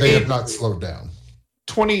saying they have not slowed down.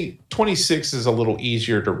 26 is a little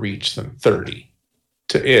easier to reach than 30.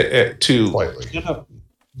 To slightly.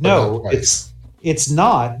 No, it's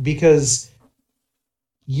not, because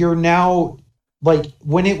you're now, like,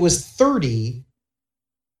 when it was 30,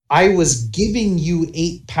 I was giving you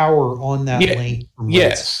 8 power on that lane.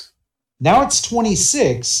 Yes. Now it's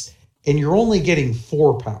 26, and you're only getting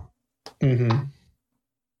 4 power. Mm-hmm.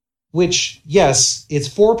 Which, yes, it's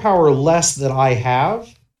 4 power less than I have,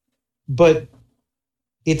 but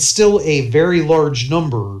it's still a very large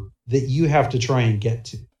number that you have to try and get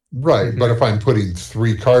to. Right, Mm-hmm. but if I'm putting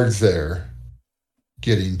 3 cards there,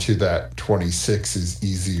 getting to that 26 is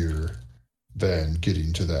easier than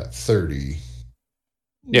getting to that 30.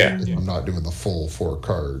 Yeah. If I'm not doing the full 4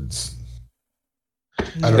 cards.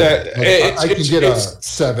 I I don't know. I can get a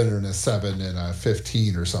 7 and a 7 and a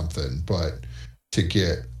 15 or something, but to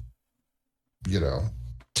get, 10,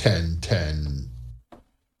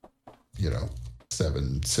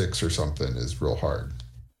 7, 6 or something is real hard.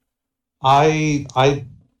 My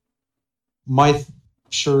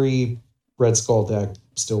Shuri Red Skull deck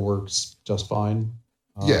still works just fine.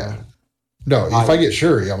 Yeah. No, if I get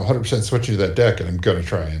Shuri, I'm 100% switching to that deck, and I'm going to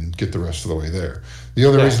try and get the rest of the way there. The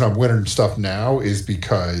only reason I'm winning stuff now is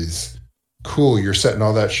because, cool, you're setting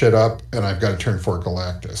all that shit up, and I've got to turn 4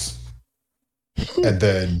 Galactus. And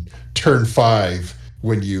then turn 5,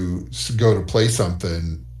 when you go to play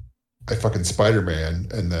something, I fucking Spider-Man,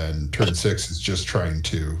 and then turn 6 is just trying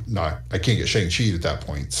to I can't get Shang-Chi at that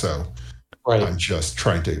point, so I'm just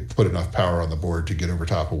trying to put enough power on the board to get over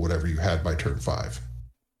top of whatever you had by turn 5.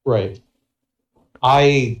 Right.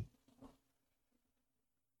 I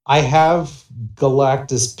have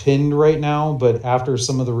Galactus pinned right now, but after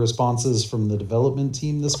some of the responses from the development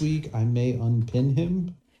team this week, I may unpin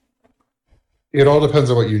him. It all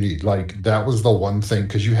depends on what you need. Like, that was the one thing,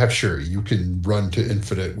 because you have Shuri. You can run to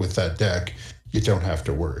infinite with that deck. You don't have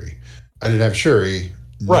to worry. I didn't have Shuri.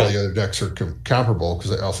 None of the other decks are comparable,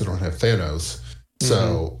 because I also don't have Thanos.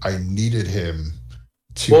 So I needed him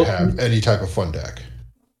to have any type of fun deck.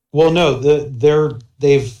 Well, no,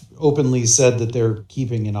 they've openly said that they're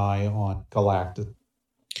keeping an eye on Galactus.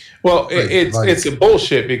 Well, it's a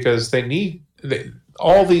bullshit, because they need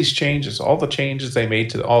all the changes they made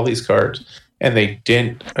to all these cards, and they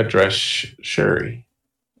didn't address Shuri.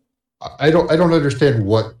 I don't understand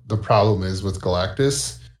what the problem is with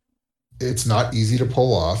Galactus. It's not easy to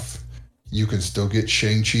pull off. You can still get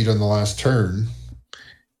Shang-Chi on the last turn,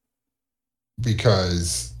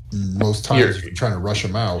 because most times if you're trying to rush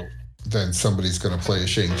him out, then somebody's going to play a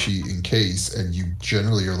Shang-Chi in case, and you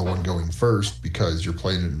generally are the one going first because you're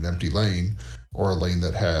playing in an empty lane or a lane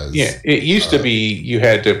that has... Yeah, it used to be you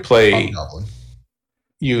had to play...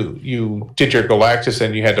 You did your Galactus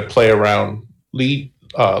and you had to play around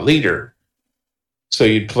leader. So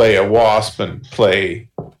you'd play a Wasp and play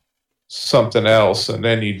something else, and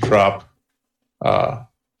then you'd drop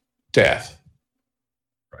Death.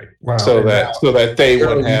 Right. Wow. So that they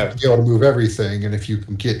would have be able to move everything, and if you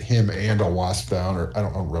can get him and a Wasp down, or I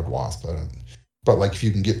don't know, Red Wasp, but like if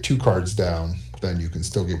you can get 2 cards down, then you can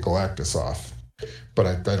still get Galactus off. But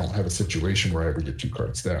I don't have a situation where I ever get 2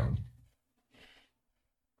 cards down.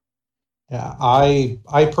 Yeah, I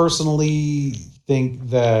personally think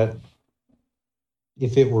that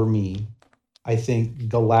if it were me, I think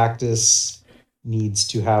Galactus needs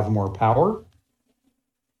to have more power.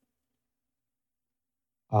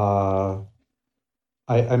 I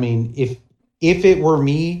mean, if it were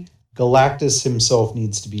me, Galactus himself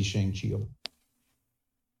needs to be Shang-Chi.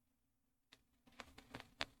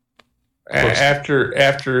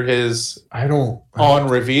 After his on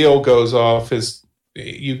reveal goes off,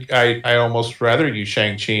 I almost rather you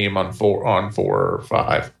Shang-Chi him on 4 or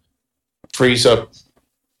 5. Frees up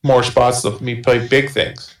more spots to let me play big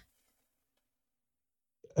things.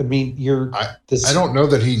 I mean, I don't know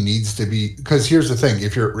that he needs to be, because here's the thing: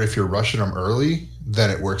 if you're rushing him early, then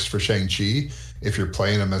it works for Shang-Chi. If you're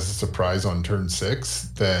playing him as a surprise on turn 6,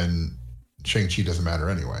 then Shang-Chi doesn't matter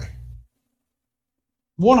anyway.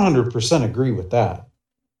 100% agree with that.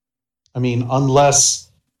 I mean,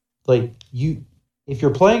 unless like if you're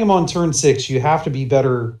playing him on turn 6, you have to be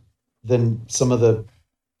better than some of the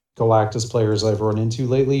Galactus players I've run into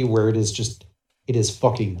lately, where it is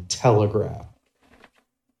fucking telegraphed.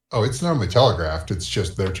 Oh, it's not only telegraphed, it's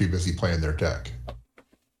just they're too busy playing their deck.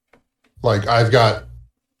 Like I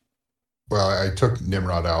took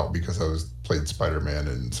Nimrod out because I played Spider-Man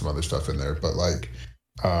and some other stuff in there, but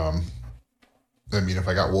I mean, if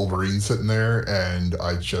I got Wolverine sitting there and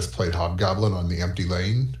I just played Hobgoblin on the empty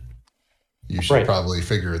lane, you should probably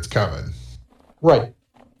figure it's coming. Right.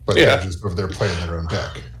 But they're playing their own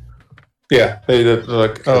deck. Yeah, they're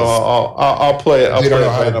like, I'll play it. They don't know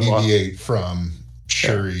how to deviate from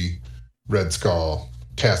Shuri, Red Skull,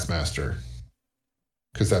 Taskmaster,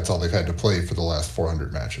 because that's all they've had to play for the last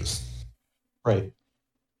 400 matches. Right.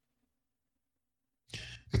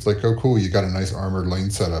 It's like, oh, cool, you got a nice armored lane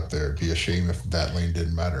set up there. It'd be a shame if that lane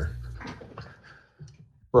didn't matter.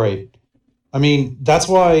 Right. I mean, that's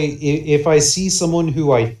why if I see someone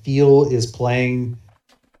who I feel is playing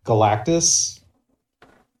Galactus,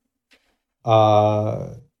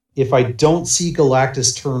 if I don't see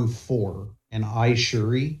Galactus turn 4 and I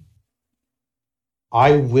Shuri,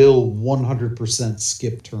 I will 100%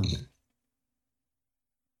 skip turn.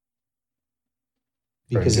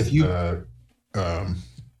 Because if you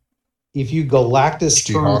Galactus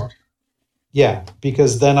turn, yeah,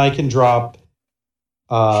 because then I can drop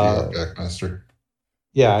She-Hulk Taskmaster.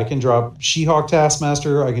 Yeah, I can drop She-Hulk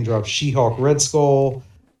Taskmaster. I can drop She-Hulk Red Skull.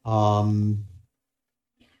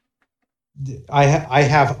 I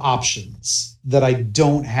have options that I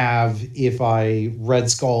don't have if I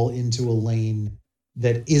Red Skull into a lane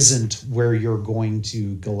that isn't where you're going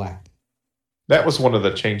to Galactus. That was one of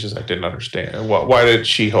the changes I didn't understand. Why did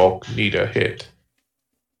She-Hulk need a hit?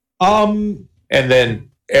 And then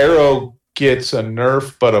Arrow gets a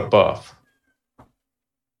nerf but a buff.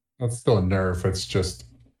 That's still a nerf. It's just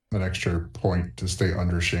an extra point to stay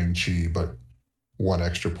under Shang-Chi, but one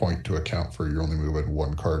extra point to account for you only moving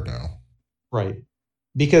one card now. Right.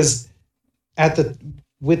 Because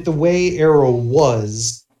with the way Arrow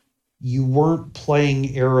was, you weren't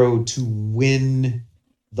playing Arrow to win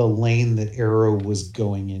the lane that Arrow was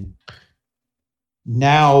going in.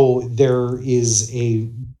 Now there is a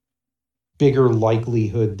bigger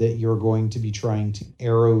likelihood that you're going to be trying to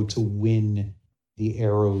Arrow to win the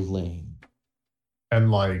Arrow lane.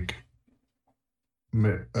 And like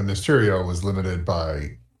Mysterio was limited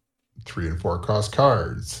by 3 and 4 cost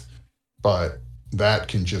cards, but that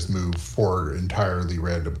can just move 4 entirely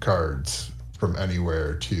random cards from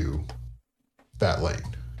anywhere to that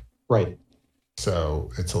lane. Right. So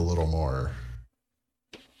it's a little more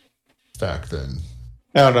stacked than.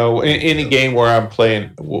 I don't know. In any game where I'm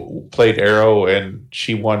played Arrow and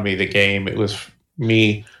she won me the game, it was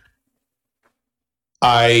me.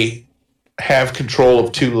 I have control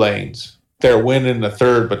of 2 lanes. They're winning the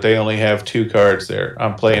third, but they only have 2 cards there.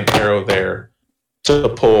 I'm playing Arrow there to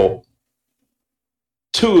pull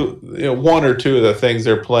 1 or 2 of the things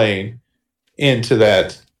they're playing into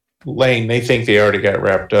that lane. They think they already got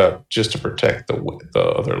wrapped up just to protect the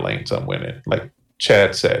other lanes I'm winning. Like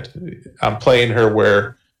Chad said, I'm playing her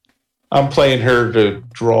to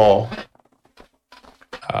draw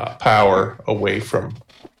power away from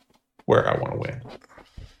where I want to win.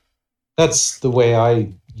 That's the way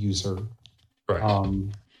I use her. Right. I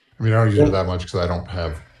mean, I don't use her that much because I don't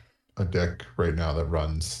have a deck right now that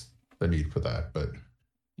runs the need for that. But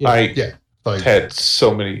I had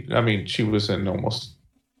so many. I mean, she was in almost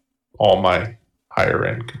all my higher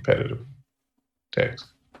end competitive decks,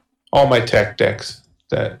 all my tech decks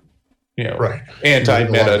that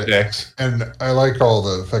anti-meta decks. And I like all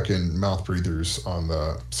the fucking mouth breathers on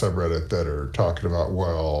the subreddit that are talking about,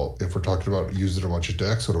 well, if we're talking about using a bunch of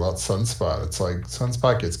decks, what about Sunspot? It's like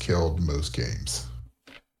Sunspot gets killed in most games.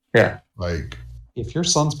 Yeah. Like, if your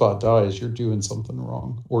Sunspot dies, you're doing something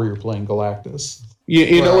wrong, or you're playing Galactus.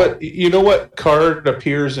 You know what? You know what card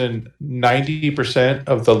appears in 90%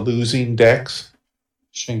 of the losing decks?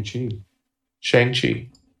 Shang-Chi.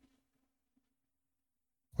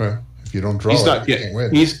 Well, if you don't draw, you can't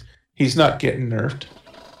win. He's not getting nerfed.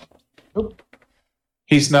 Nope.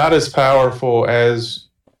 He's not as powerful as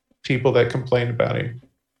people that complain about him.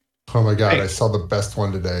 Oh my god! I saw the best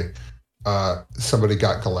one today. Somebody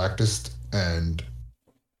got Galactus and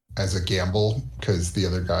as a gamble because the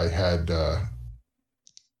other guy had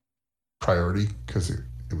priority because it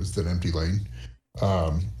was an empty lane.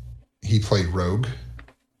 He played Rogue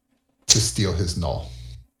to steal his null.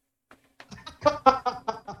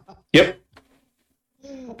 Yep.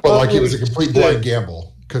 But like it was a complete blind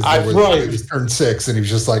gamble because it was turn 6 and he was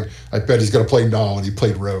just like, I bet he's going to play null, and he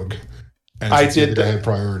played Rogue. And I did that. Had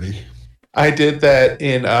priority. I did that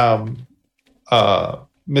in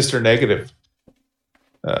Mr. Negative.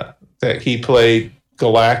 That he played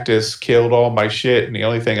Galactus, killed all my shit, and the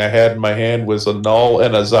only thing I had in my hand was a null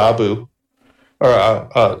and a Zabu, or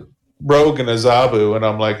a Rogue and a Zabu, and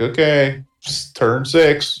I'm like, okay, turn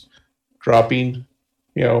 6, dropping.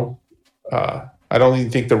 I don't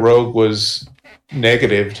even think the Rogue was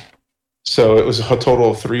negatived, so it was a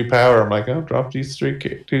total of 3 power. I'm like, oh, drop these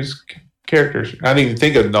characters. I didn't even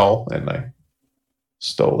think of null, and I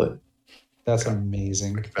stole it. That's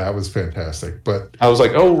amazing. That was fantastic. But I was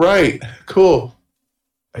like, oh, right, cool.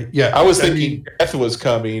 Yeah, I was thinking death was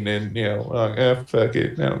coming, and fuck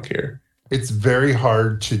it, I don't care. It's very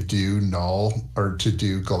hard to do null or to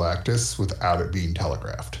do Galactus without it being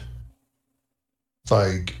telegraphed. It's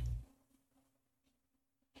like,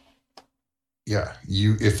 yeah,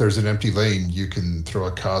 if there's an empty lane, you can throw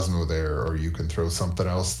a Cosmo there, or you can throw something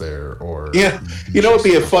else there, or it'd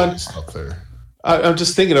be a fun stuff there. I'm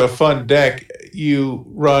just thinking of a fun deck. You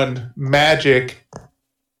run Magic,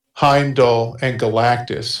 Heimdall, and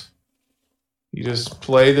Galactus. You just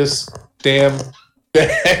play this damn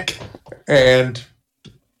deck and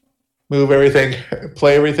play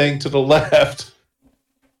everything to the left.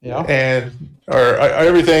 Yeah. Or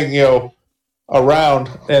everything, around,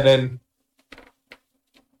 and then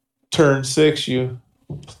turn 6, you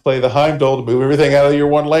play the Heimdall to move everything out of your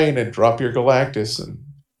one lane and drop your Galactus and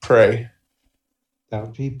pray. That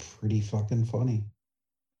would be pretty fucking funny.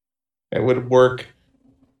 It would work.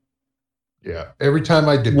 Yeah. Every time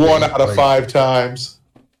I debate, 1 out of 5 times.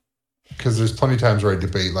 Because there's plenty of times where I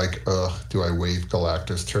debate, like, do I wave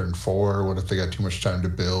Galactus turn 4? What if they got too much time to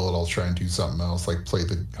build? I'll try and do something else, like play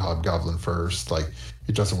the Hobgoblin first. Like,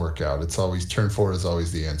 it doesn't work out. It's always turn 4 is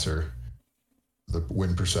always the answer. The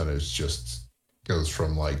win percentage just goes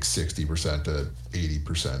from like 60% to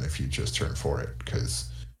 80% if you just turn 4 it, because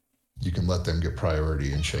you can let them get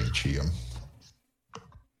priority and Shang-Chi them.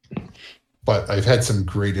 But I've had some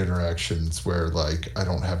great interactions where, like, I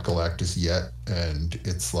don't have Galactus yet, and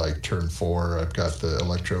it's like turn 4, I've got the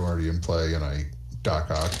Electro already in play, and I Doc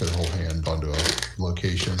Ock their whole hand onto a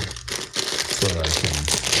location so that I can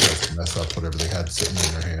just mess up whatever they had sitting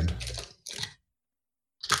in their hand.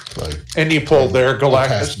 Like, and you pulled their Galactus.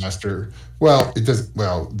 Taskmaster. Well, it doesn't.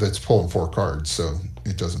 Well, that's pulling 4 cards, so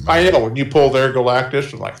it doesn't matter. I know when you pull their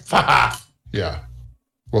Galactus, I'm like, ha! Yeah.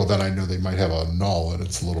 Well, then I know they might have a null, and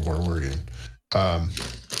it's a little more worrying.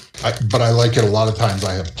 But I like it a lot of times.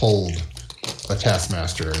 I have pulled a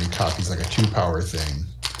Taskmaster, and he copies like a 2-power thing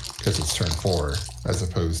because it's turn 4, as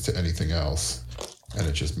opposed to anything else, and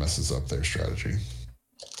it just messes up their strategy.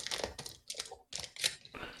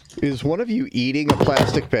 Is one of you eating a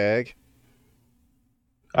plastic bag?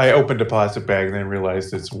 I opened a plastic bag and then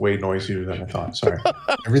realized it's way noisier than I thought. Sorry.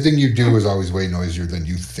 Everything you do is always way noisier than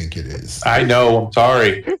you think it is. I know. I'm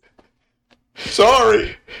sorry.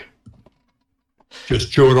 Sorry.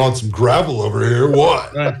 Just chewing on some gravel over here.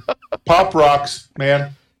 What? Pop rocks,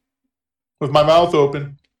 man. With my mouth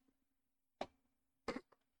open.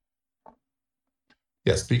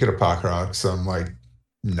 Yeah, speaking of pop rocks, I'm like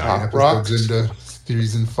 9 Pop episodes rocks? into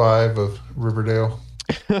season 5 of Riverdale.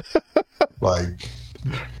 Like,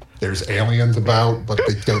 there's aliens about, but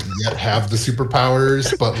they don't yet have the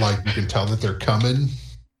superpowers, but like you can tell that they're coming.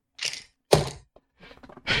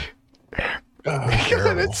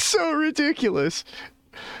 God, it's so ridiculous.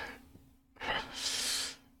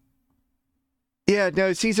 Yeah,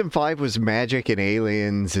 no, season 5 was magic and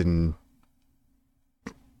aliens and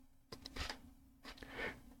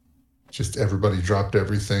just everybody dropped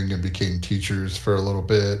everything and became teachers for a little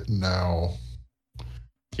bit. Now,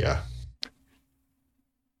 yeah.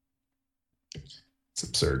 It's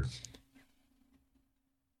absurd.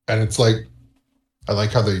 And it's like, I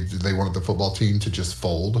like how they wanted the football team to just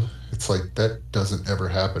fold. It's like, that doesn't ever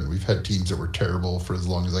happen. We've had teams that were terrible for as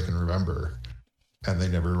long as I can remember. And they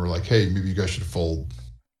never were like, hey, maybe you guys should fold.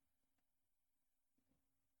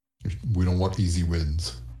 We don't want easy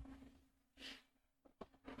wins.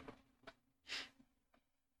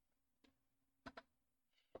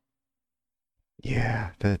 yeah,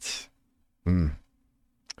 that's That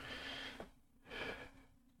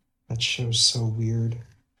show's so weird.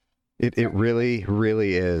 it really,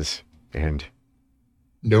 really is. And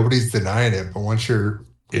Nobody's denying it, but once you're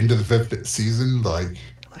into the 5th season, like,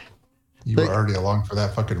 you were already along for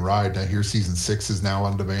that fucking ride. I hear season 6 is now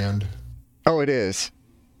on demand. oh, it is.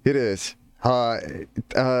 It is.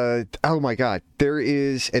 Oh my God. There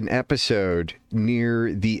is an episode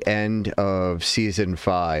near the end of season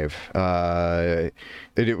 5. And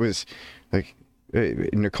it was like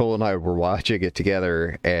Nicole and I were watching it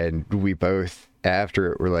together, and we both,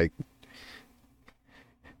 after it, were like,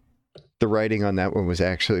 the writing on that one was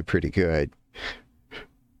actually pretty good.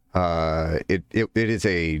 It is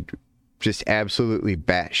a just absolutely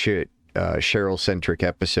batshit Cheryl-centric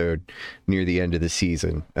episode near the end of the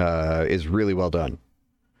season. Is really well done.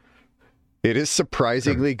 It is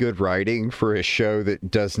surprisingly good writing for a show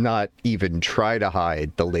that does not even try to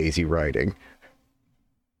hide the lazy writing.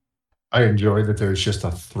 I enjoy that there's just a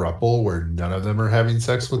throuple where none of them are having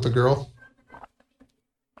sex with the girl.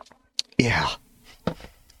 Yeah.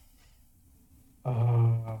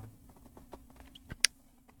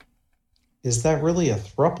 Is that really a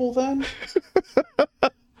throuple then?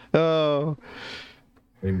 Oh.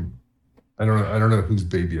 I don't know whose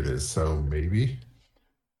baby it is, so maybe.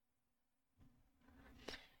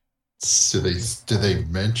 Do they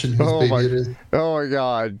mention whose baby it is? Oh my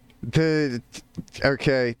God. The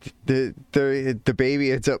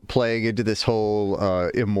baby ends up playing into this whole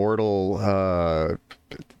immortal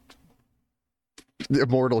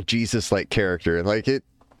Jesus-like character. Like it.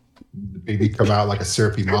 The baby come out like a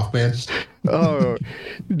syrupy Mothman. Oh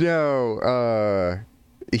no.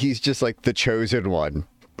 He's just like the chosen one.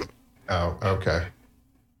 Oh, okay.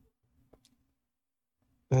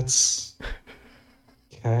 That's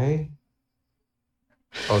okay.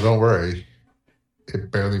 Oh, don't worry.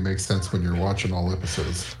 It barely makes sense when you're watching all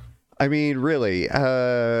episodes. I mean, really,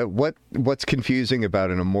 what's confusing about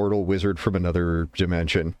an immortal wizard from another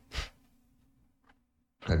dimension?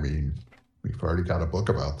 I mean, we've already got a book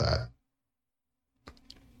about that.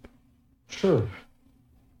 Sure.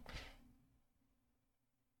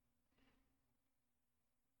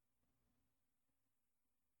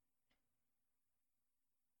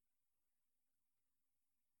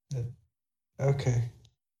 Okay.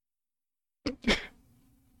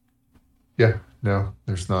 Yeah, no,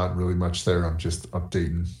 there's not really much there. I'm just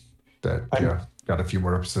updating that. Got a few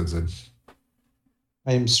more episodes in.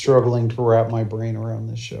 I am struggling to wrap my brain around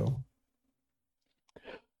this show.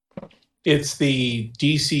 It's the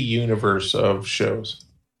DC universe of shows.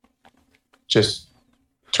 Just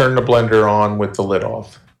turn the blender on with the lid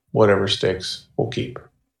off. Whatever sticks, we'll keep.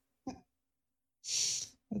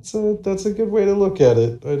 That's a good way to look at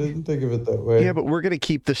it. I didn't think of it that way. Yeah, but we're gonna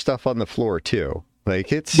keep the stuff on the floor too.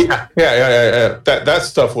 Like it's yeah. That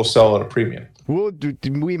stuff will sell at a premium.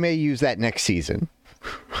 We may use that next season.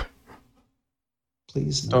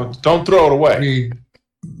 Please no. Don't throw it away. I mean,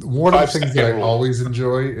 one of the things that I always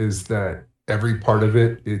enjoy is that every part of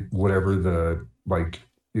it, whatever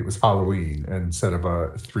it was Halloween, and instead of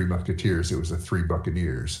a Three Musketeers, it was a Three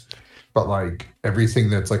Buccaneers. But like everything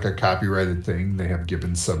that's like a copyrighted thing, they have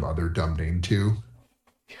given some other dumb name to.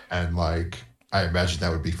 And like, I imagine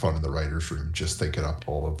that would be fun in the writer's room, just thinking up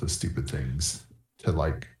all of the stupid things to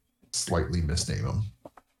like slightly misname them.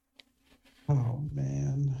 Oh,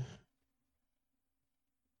 man.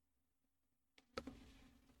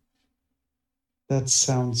 That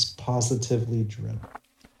sounds positively dreadful.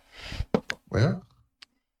 Well,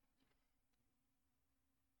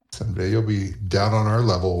 someday you'll be down on our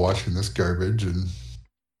level watching this garbage, and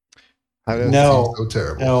no, so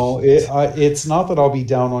terrible. No, it's not that I'll be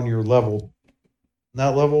down on your level.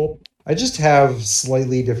 That level, I just have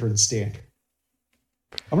slightly different standards.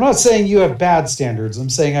 I'm not saying you have bad standards. I'm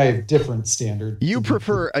saying I have different standards. You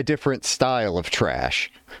prefer a different style of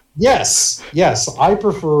trash. Yes, I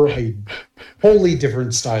prefer a wholly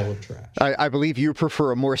different style of trash. I believe you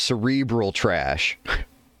prefer a more cerebral trash.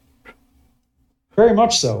 Very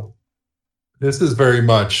much so. This is very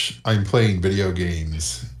much, I'm playing video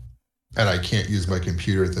games and I can't use my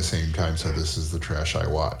computer at the same time, so this is the trash I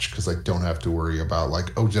watch, because I don't have to worry about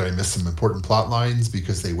like, oh, did I miss some important plot lines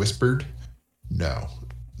because they whispered? No.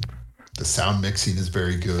 The sound mixing is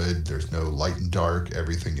very good. There's no light and dark.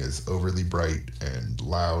 Everything is overly bright and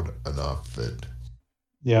loud enough that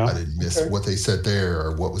I didn't miss what they said there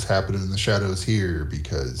or what was happening in the shadows here,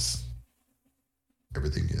 because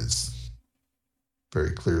everything is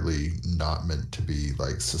very clearly not meant to be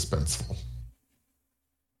like suspenseful.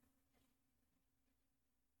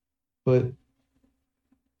 But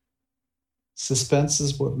suspense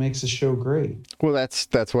is what makes a show great. Well,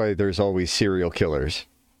 that's why there's always serial killers.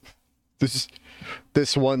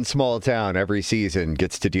 This one small town every season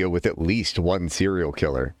gets to deal with at least one serial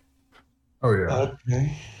killer. Oh yeah.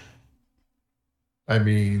 Okay. I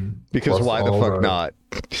mean, because why the fuck not?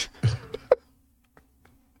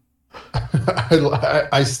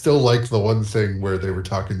 I still like the one thing where they were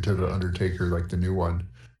talking to the Undertaker, like the new one,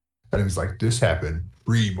 And he was like, this happened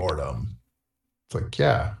pre-mortem. It's like,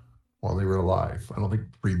 yeah, while they were alive. I don't think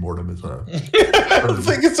pre-mortem is a... I don't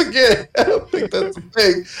think it's a good. I don't think that's a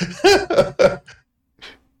thing.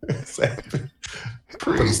 Exactly.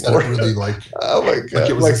 But he said it really like, oh my god, like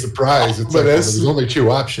it was a surprise. It's like, well, there's only two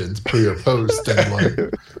options, pre or post, and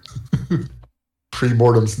like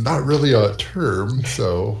pre-mortem's not really a term.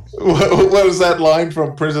 So what was that line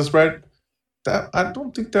from Princess Bride? That I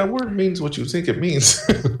don't think that word means what you think it means.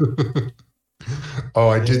 Oh,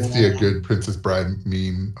 I did see a good Princess Bride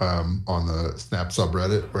meme on the Snap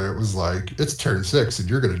subreddit where it was like, it's turn 6 and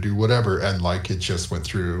you're gonna do whatever, and like it just went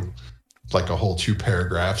through like a whole 2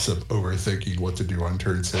 paragraphs of overthinking what to do on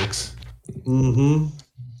turn 6. Mm-hmm.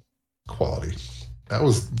 Quality.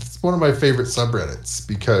 It's one of my favorite subreddits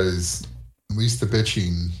because at least the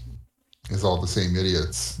bitching is all the same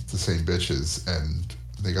idiots, the same bitches, and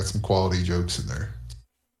they got some quality jokes in there.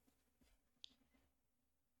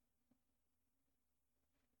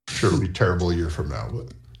 Sure, it'll be terrible a year from now,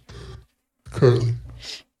 but currently.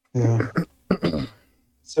 Yeah.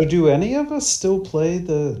 So do any of us still play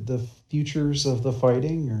the futures of the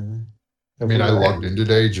fighting, or I mean, I logged in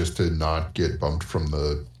today just to not get bumped from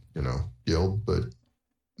the, guild, but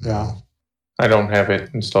yeah. I don't have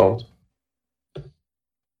it installed.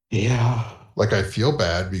 Yeah. Like, I feel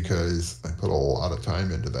bad because I put a lot of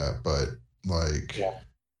time into that, but like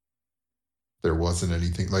there wasn't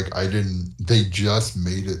anything like they just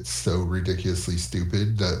made it so ridiculously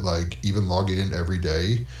stupid that like even logging in every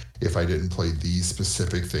day, if I didn't play these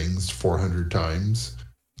specific things 400 times,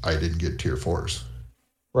 I didn't get tier 4s.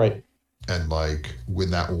 Right. And like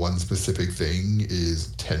when that one specific thing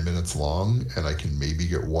is 10 minutes long and I can maybe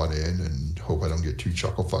get one in and hope I don't get 2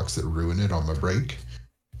 chuckle fucks that ruin it on my break,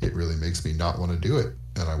 it really makes me not want to do it.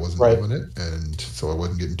 And I wasn't doing it. And so I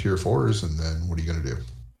wasn't getting tier 4s. And then what are you going to do?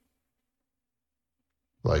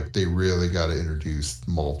 Like, they really got to introduce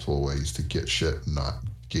multiple ways to get shit and not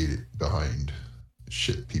gate it behind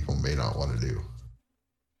shit people may not want to do.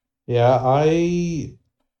 Yeah, I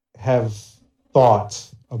have thought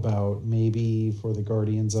about maybe for the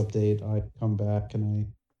Guardians update, I come back and I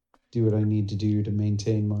do what I need to do to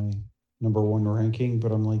maintain my number 1 ranking.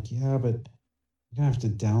 But I'm like, yeah, but I'm going to have to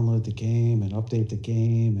download the game and update the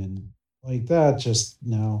game. And like that, just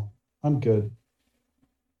no, I'm good.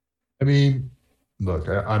 I mean, look,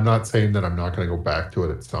 I'm not saying that I'm not going to go back to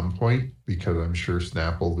it at some point because I'm sure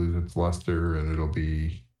Snap will lose its luster and it'll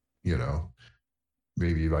be,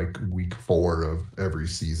 maybe like week 4 of every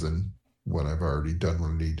season when I've already done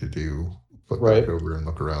what I need to do, flip back over and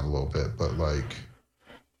look around a little bit. But like,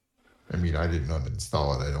 I mean, I didn't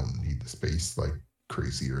uninstall it. I don't need the space like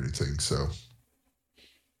crazy or anything. So.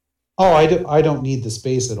 Oh, I don't need the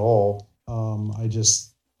space at all. I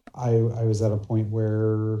was at a point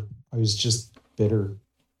where I was just bitter.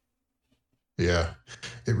 Yeah,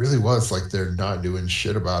 it really was like they're not doing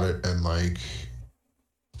shit about it. And like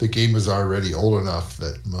the game is already old enough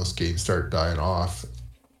that most games start dying off.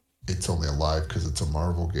 It's only alive because it's a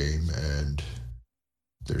Marvel game and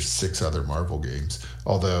there's 6 other Marvel games.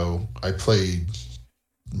 Although I played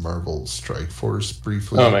Marvel Strike Force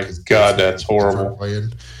briefly. Oh my god, that's horrible.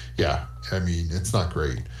 Yeah, I mean, it's not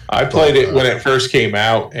great. I played it when it first came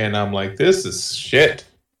out, and I'm like, this is shit.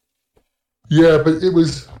 Yeah, but it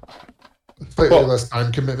was slightly less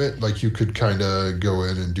time commitment. Like, you could kind of go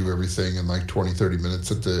in and do everything in like 20, 30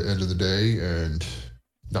 minutes at the end of the day and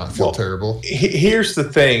not feel terrible. Here's the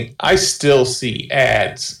thing. I still see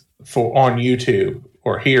ads on YouTube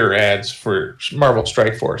or hear ads for Marvel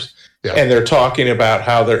Strike Force. Yeah. And they're talking about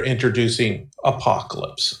how they're introducing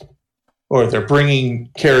Apocalypse. Or they're bringing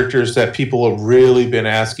characters that people have really been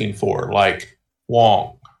asking for, like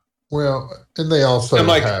Wong. Well, and they also I'm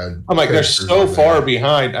like, they're so far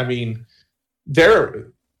behind. I mean, they're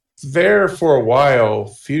for a while.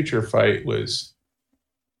 Future Fight was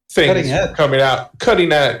things coming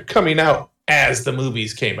out as the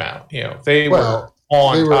movies came out. They were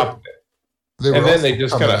on top of it. And then they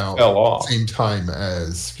just kind of fell off. Same time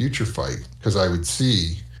as Future Fight, because I would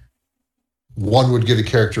see one would get a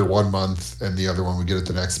character 1 month and the other one would get it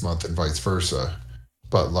the next month and vice versa.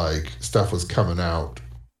 But like stuff was coming out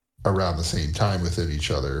around the same time within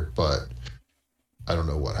each other, but I don't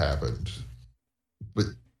know what happened. But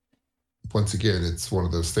once again, it's one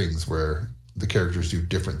of those things where the characters do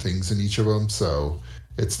different things in each of them. So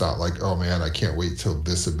it's not like, oh man, I can't wait till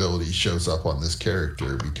this ability shows up on this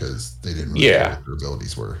character because they didn't really know what their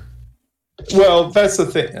abilities were. Well, that's the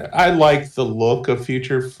thing. I like the look of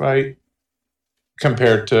Future Fight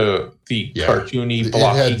compared to the cartoony,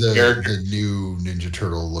 blocky character. The new Ninja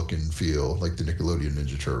Turtle look and feel, like the Nickelodeon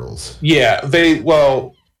Ninja Turtles. Yeah,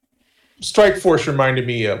 Strike Force reminded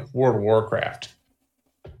me of World of Warcraft.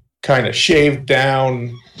 Kind of shaved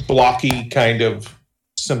down, blocky, kind of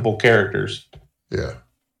simple characters. Yeah.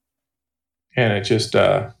 And it just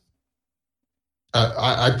I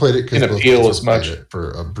played it because didn't appeal as much it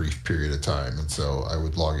for a brief period of time, and so I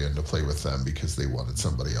would log in to play with them because they wanted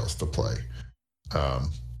somebody else to play.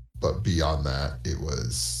 But beyond that, it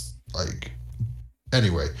was like,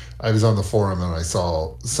 anyway, I was on the forum and I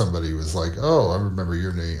saw somebody was like, "Oh, I remember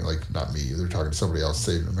your name." Like, not me. They're talking to somebody else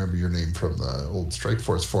saying, "I remember your name from the old Strike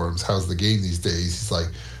Force forums. How's the game these days?" He's like,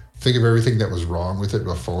 "Think of everything that was wrong with it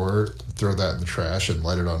before, throw that in the trash and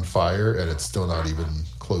light it on fire, and it's still not even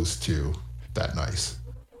close to that nice."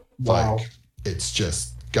 Wow. Like, it's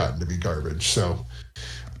just gotten to be garbage. So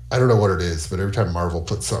I don't know what it is, but every time Marvel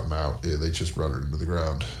puts something out, they just run it into the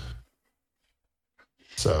ground.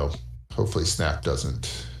 So hopefully Snap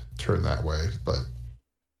doesn't turn that way, but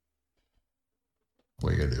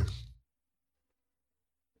what are you gonna do?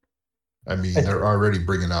 I mean, they're already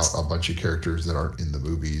bringing out a bunch of characters that aren't in the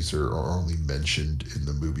movies or are only mentioned in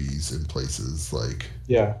the movies in places like.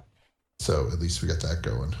 Yeah. So at least we got that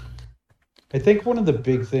going. I think one of the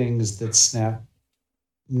big things that Snap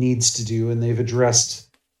needs to do, and they've addressed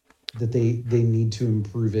that they need to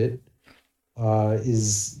improve it,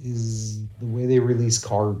 is the way they release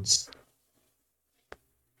cards.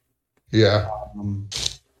 Yeah.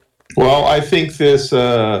 Well, I think this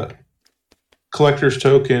collector's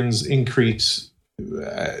tokens increase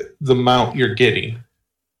the amount you're getting,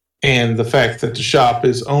 and the fact that the shop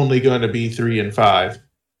is only going to be 3 and 5.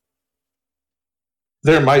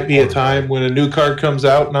 There might be a time when a new card comes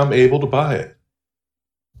out and I'm able to buy it.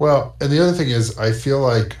 Well, and the other thing is, I feel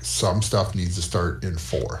like some stuff needs to start in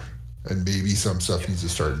 4, and maybe some stuff needs to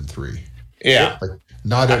start in 3. Yeah, like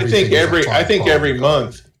not everything. I think every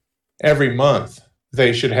month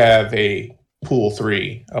they should have a pool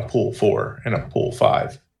 3, a pool 4, and a pool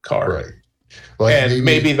 5 card. Right. Like and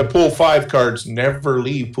maybe the pool 5 cards never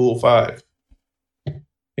leave pool 5.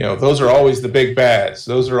 You know, those are always the big bads.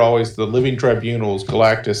 Those are always the Living Tribunals,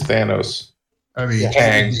 Galactus, Thanos. I mean,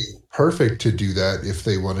 Kang. It'd be perfect to do that if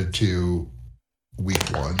they wanted to. Week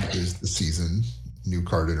 1 is the season, new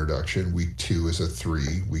card introduction. Week 2 is a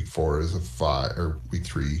 3. Week 4 is a 5. Or week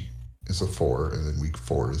 3 is a 4. And then week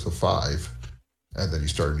 4 is a 5. And then you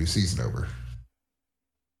start a new season over.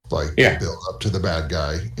 Like, you build up to the bad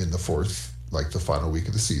guy in the 4th, like the final week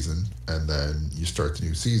of the season, and then you start the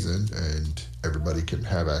new season, and everybody can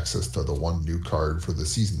have access to the one new card for the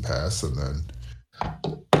season pass, and then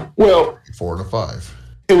 4 and a 5.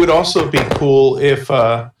 It would also be cool if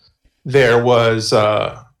there was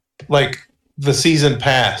like the season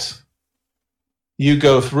pass. You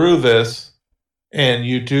go through this and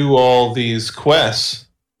you do all these quests.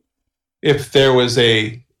 If there was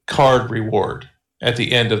a card reward at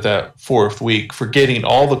the end of that 4th week for getting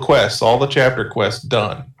all the quests, all the chapter quests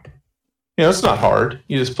done. You know, it's not hard.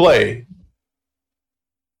 You just play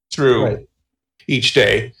through each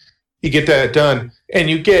day. You get that done,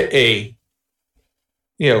 and you get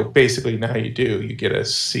basically now you get a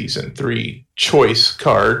season 3 choice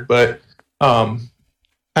card, but I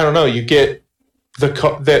don't know, you get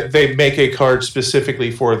that they make a card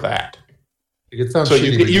specifically for that. So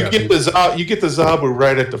you get the Zabu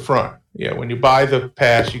right at the front. Yeah, when you buy the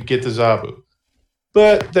pass, you get the Zabu.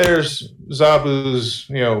 But there's Zabu's,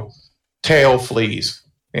 tail fleas,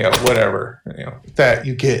 whatever, that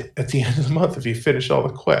you get at the end of the month if you finish all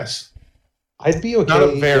the quests. I'd be okay. Not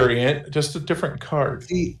a variant, just a different card.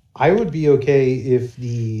 I would be okay if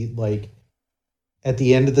at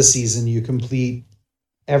the end of the season, you complete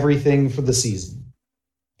everything for the season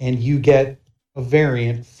and you get a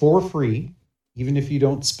variant for free, even if you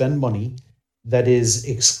don't spend money, that is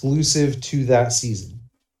exclusive to that season.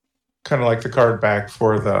 Kind of like the card back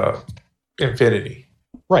for the Infinity.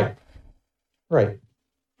 Right.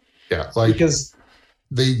 Yeah, like because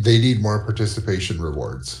they need more participation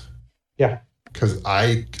rewards. Yeah. Because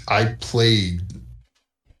I played,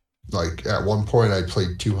 like, at one point I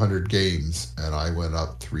played 200 games and I went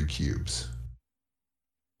up 3 cubes.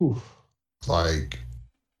 Oof. Like,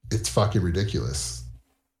 it's fucking ridiculous.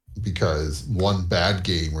 Because one bad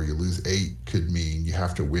game where you lose 8 could mean you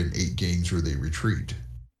have to win 8 games where they retreat.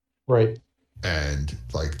 Right. And,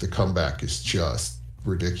 like, the comeback is just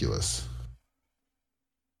ridiculous.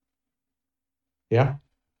 Yeah.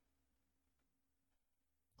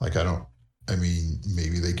 Like,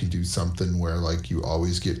 maybe they can do something where, like, you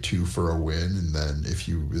always get 2 for a win, and then if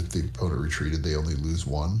the opponent retreated, they only lose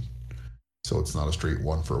 1. So it's not a straight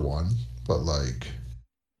 1 for 1. But, like,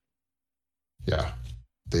 yeah.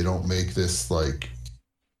 They don't make this, like,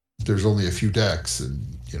 there's only a few decks,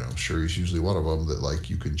 and Shuri's usually one of them that like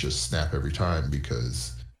you can just snap every time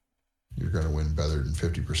because you're going to win better than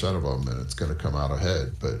 50% of them, and it's going to come out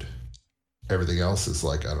ahead. But everything else is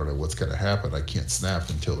like, I don't know what's going to happen. I can't snap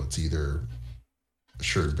until it's either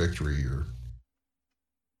assured victory or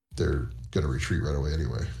they're going to retreat right away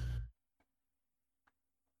anyway.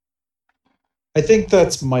 I think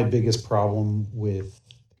that's my biggest problem with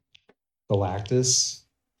Galactus.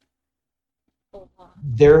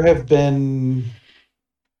 There have been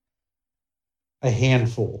a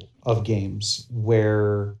handful of games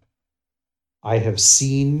where I have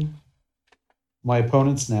seen my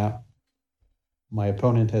opponent snap, my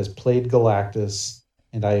opponent has played Galactus,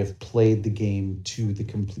 and I have played the game to the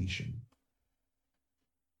completion.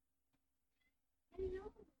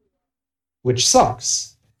 Which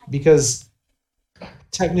sucks, because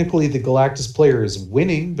technically the Galactus player is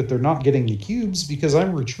winning, but they're not getting the cubes because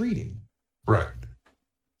I'm retreating. Right.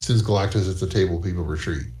 Since Galactus is at the table, people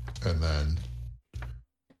retreat. And then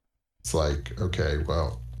it's like, okay,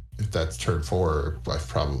 well, if that's turn 4, I've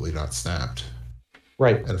probably not snapped.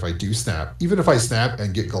 Right. And if I do snap, even if I snap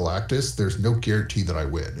and get Galactus, there's no guarantee that I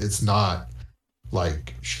win. It's not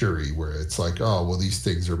like Shuri, where it's like, oh, well, these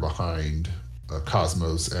things are behind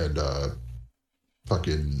Cosmos and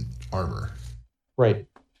fucking armor. Right.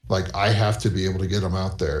 Like, I have to be able to get him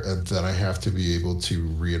out there, and then I have to be able to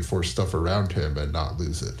reinforce stuff around him and not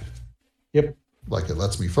lose it. Yep. Like, it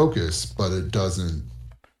lets me focus, but it doesn't.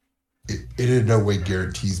 It in no way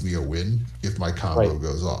guarantees me a win if my combo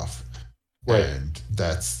goes off. Right. And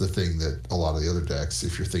that's the thing that a lot of the other decks,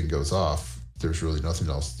 if your thing goes off, there's really nothing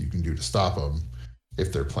else you can do to stop them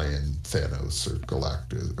if they're playing Thanos or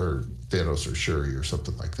Galactus or Thanos or Shuri or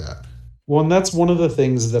something like that. Well, and that's one of the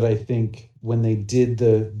things that I think when they did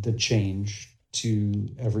the change to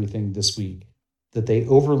everything this week that they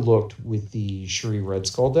overlooked with the Shuri Red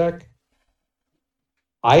Skull deck.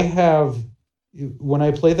 When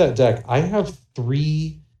I play that deck, I have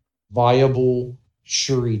 3 viable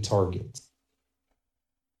Shuri targets.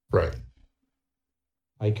 Right.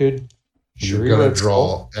 I could Shuri You're going to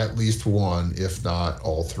draw at least one, if not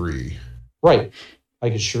all 3. Right. I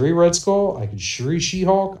could Shuri Red Skull. I could Shuri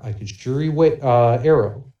She-Hulk. I could Shuri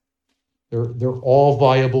Arrow. They're all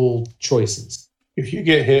viable choices. If you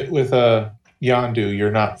get hit with a Yondu,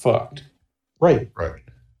 you're not fucked. Right. Right.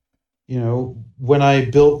 When I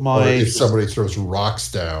built my... Or if somebody throws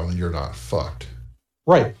rocks down, you're not fucked.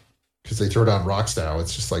 Right. Because they throw down rocks now.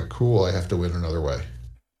 It's just like, cool, I have to win another way.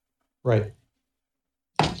 Right.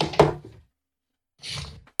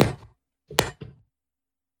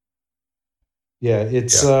 Yeah,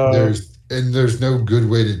 it's... There's no good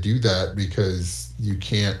way to do that because you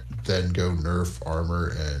can't then go nerf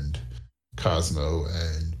armor and Cosmo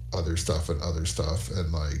and other stuff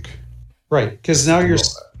and like... Right, because now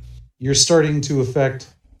you're starting to affect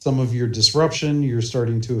some of your disruption. You're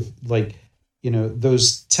starting to,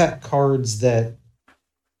 those tech cards that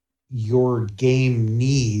your game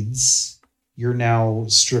needs, you're now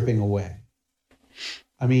stripping away.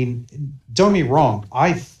 I mean, don't get me wrong.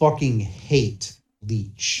 I fucking hate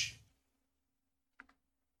Leech.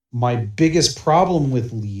 My biggest problem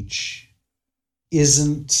with Leech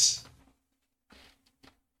isn't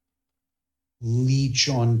Leech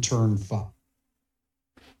on turn 5.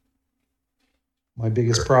 My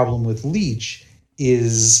biggest problem with Leech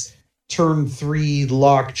is turn 3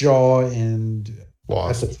 Lockjaw and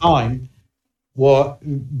Wasp. At the time, well,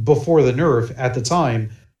 before the nerf, at the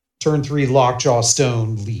time, turn 3 Lockjaw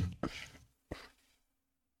Stone Leech.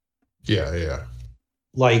 Yeah.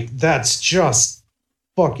 Like, that's just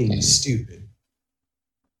fucking stupid.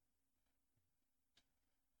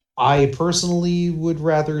 I personally would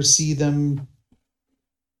rather see them,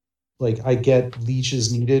 I get Leech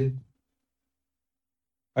is needed.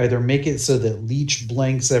 Either make it so that Leech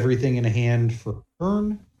blanks everything in a hand for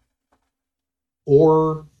turn,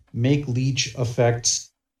 or make Leech affect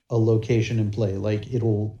a location in play.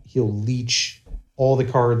 He'll Leech all the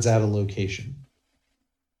cards at a location.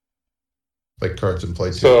 Like cards in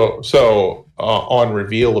play too. So on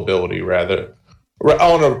reveal ability, rather.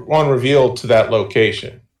 On reveal to that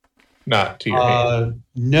location, not to your hand.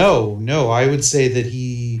 No. I would say that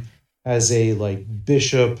he has a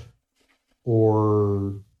bishop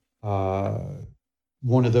or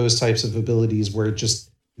one of those types of abilities where it's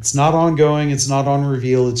not ongoing, it's not on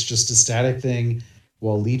reveal, it's just a static thing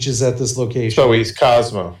while Leech is at this location. So he's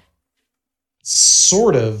Cosmo.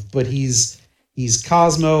 Sort of, but he's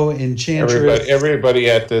Cosmo, Enchantress. Everybody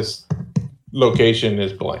at this location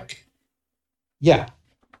is blank. Yeah.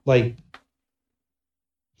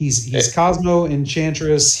 He's Cosmo,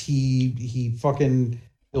 Enchantress, he'll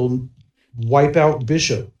wipe out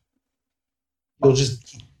Bishop You'll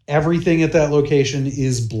just everything at that location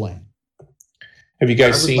is blank. Have you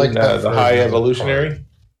guys seen that the for High another Evolutionary? card.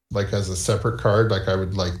 Like as a separate card, like I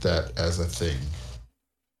would like that as a thing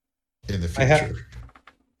in the future.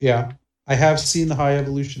 I have seen the High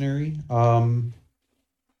Evolutionary.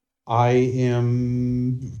 I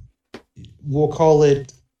am, we'll call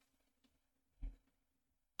it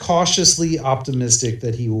cautiously optimistic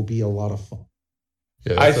that he will be a lot of fun.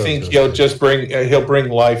 Yeah, I that's what think was he'll gonna say. just bring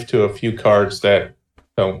life to a few cards that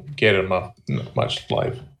don't get him much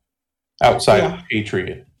life outside of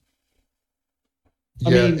Patriot. Yeah,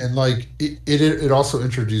 I mean- and like it also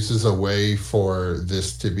introduces a way for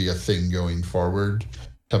this to be a thing going forward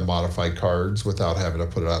to modify cards without having to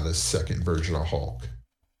put it on a second version of Hulk.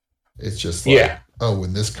 It's just like, oh,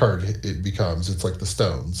 when this card it's like the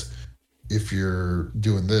Stones. If you're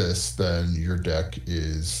doing this, then your deck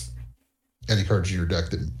is any cards in your deck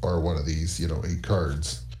that are one of these, 8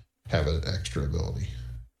 cards have an extra ability.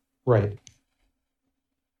 Right.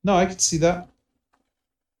 No, I could see that.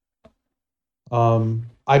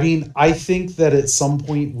 I mean, I think that at some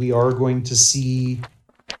point we are going to see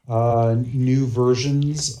new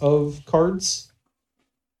versions of cards.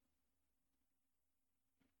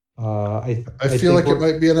 I feel like it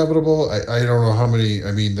might be inevitable. I don't know how many.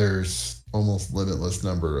 I mean, there's almost limitless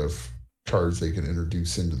number of cards they can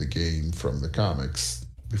introduce into the game from the comics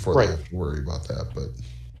before they have to worry about that. But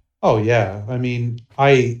oh yeah, I mean,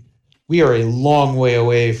 we are a long way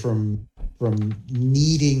away from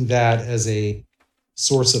needing that as a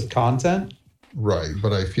source of content. Right,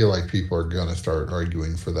 but I feel like people are going to start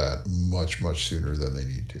arguing for that much, much sooner than they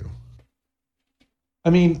need to. I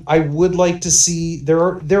mean, I would like to see there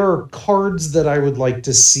are cards that I would like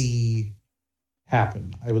to see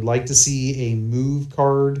happen. I would like to see a move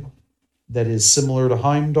card that is similar to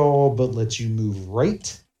Heimdall but lets you move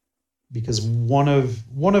right. Because one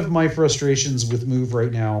of my frustrations with move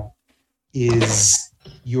right now is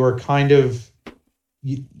your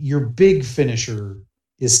big finisher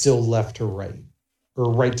is still left to right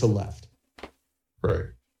or right to left. Right.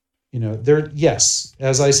 Yes,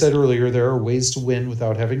 as I said earlier, there are ways to win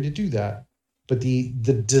without having to do that. But the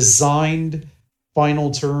designed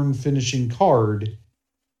final turn finishing card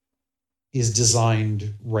is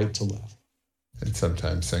designed right to left. And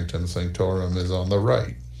sometimes Sanctum Sanctorum is on the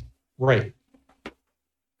right. Right.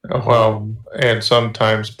 Well, and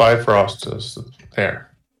sometimes Bifrost is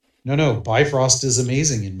there. No, Bifrost is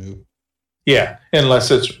amazing in move. Yeah, unless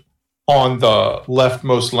it's on the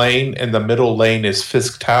leftmost lane and the middle lane is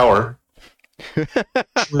Fisk Tower.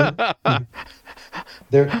 True.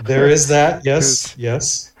 There is that. Yes.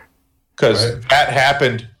 Because that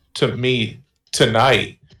happened to me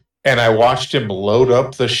tonight, and I watched him load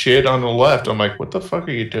up the shit on the left. I'm like, what the fuck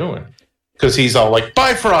are you doing? Because he's all like,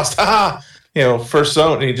 Bifrost, haha! First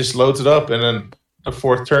zone, and he just loads it up, and then the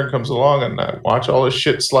fourth turn comes along, and I watch all his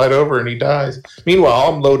shit slide over, and he dies.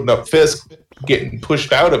 Meanwhile, I'm loading up Fisk, getting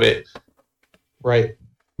pushed out of it. Right.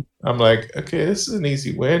 I'm like, okay, this is an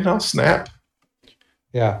easy win. I'll snap.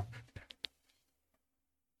 Yeah.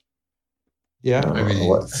 Yeah. I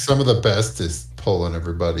mean, some of the best is pulling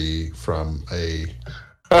everybody from a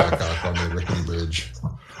back off on the Rickety Bridge.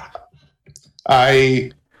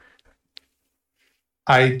 I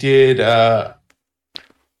did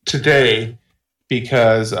today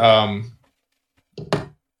because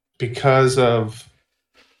of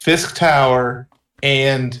Fisk Tower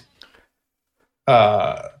and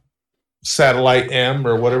Satellite M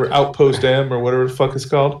or whatever, Outpost M or whatever the fuck it's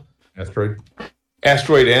called.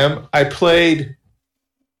 Asteroid M. I played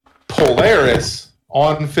Polaris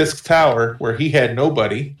on Fisk Tower where he had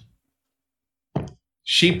nobody.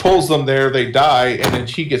 She pulls them there, they die, and then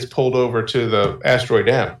she gets pulled over to the Asteroid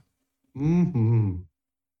M. Mm-hmm.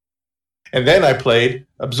 And then I played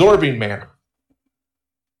Absorbing Mana.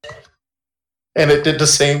 And it did the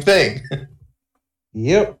same thing.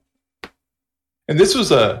 Yep. And this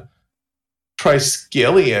was a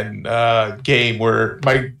Triskelion game where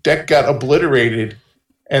my deck got obliterated,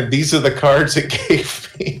 and these are the cards it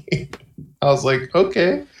gave me. I was like,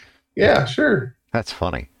 okay, yeah, sure. That's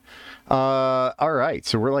funny. All right,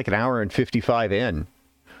 so we're like an hour and 55 in.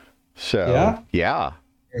 So yeah.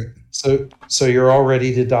 So you're all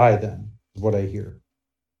ready to die then, is what I hear.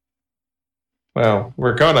 Well,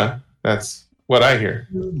 we're gonna. That's what I hear.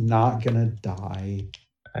 You're not gonna die.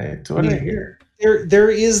 That's what I hear.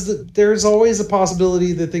 There's always a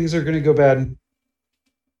possibility that things are going to go bad.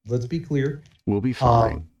 Let's be clear. We'll be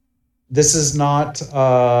fine. This is not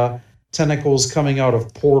tentacles coming out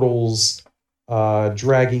of portals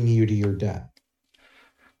dragging you to your death.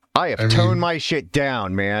 I have toned my shit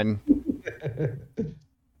down, man.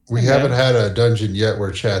 We haven't had a dungeon yet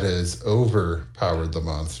where Chad has overpowered the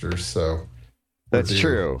monsters, so that's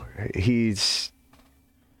true. He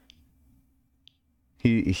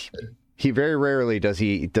very rarely does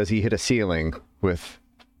he hit a ceiling with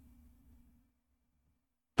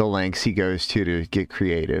the lengths he goes to get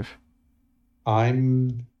creative.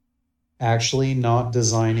 I'm actually not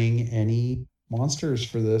designing any monsters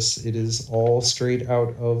for this. It is all straight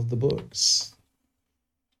out of the books.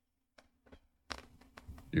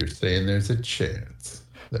 You're saying there's a chance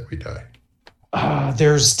that we die.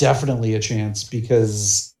 There's definitely a chance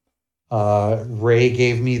because Ray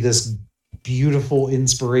gave me this beautiful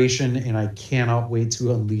inspiration and I cannot wait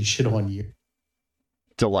to unleash it on you.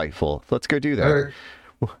 Delightful. Let's go do that. All right.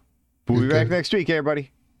 We'll be back next week, everybody.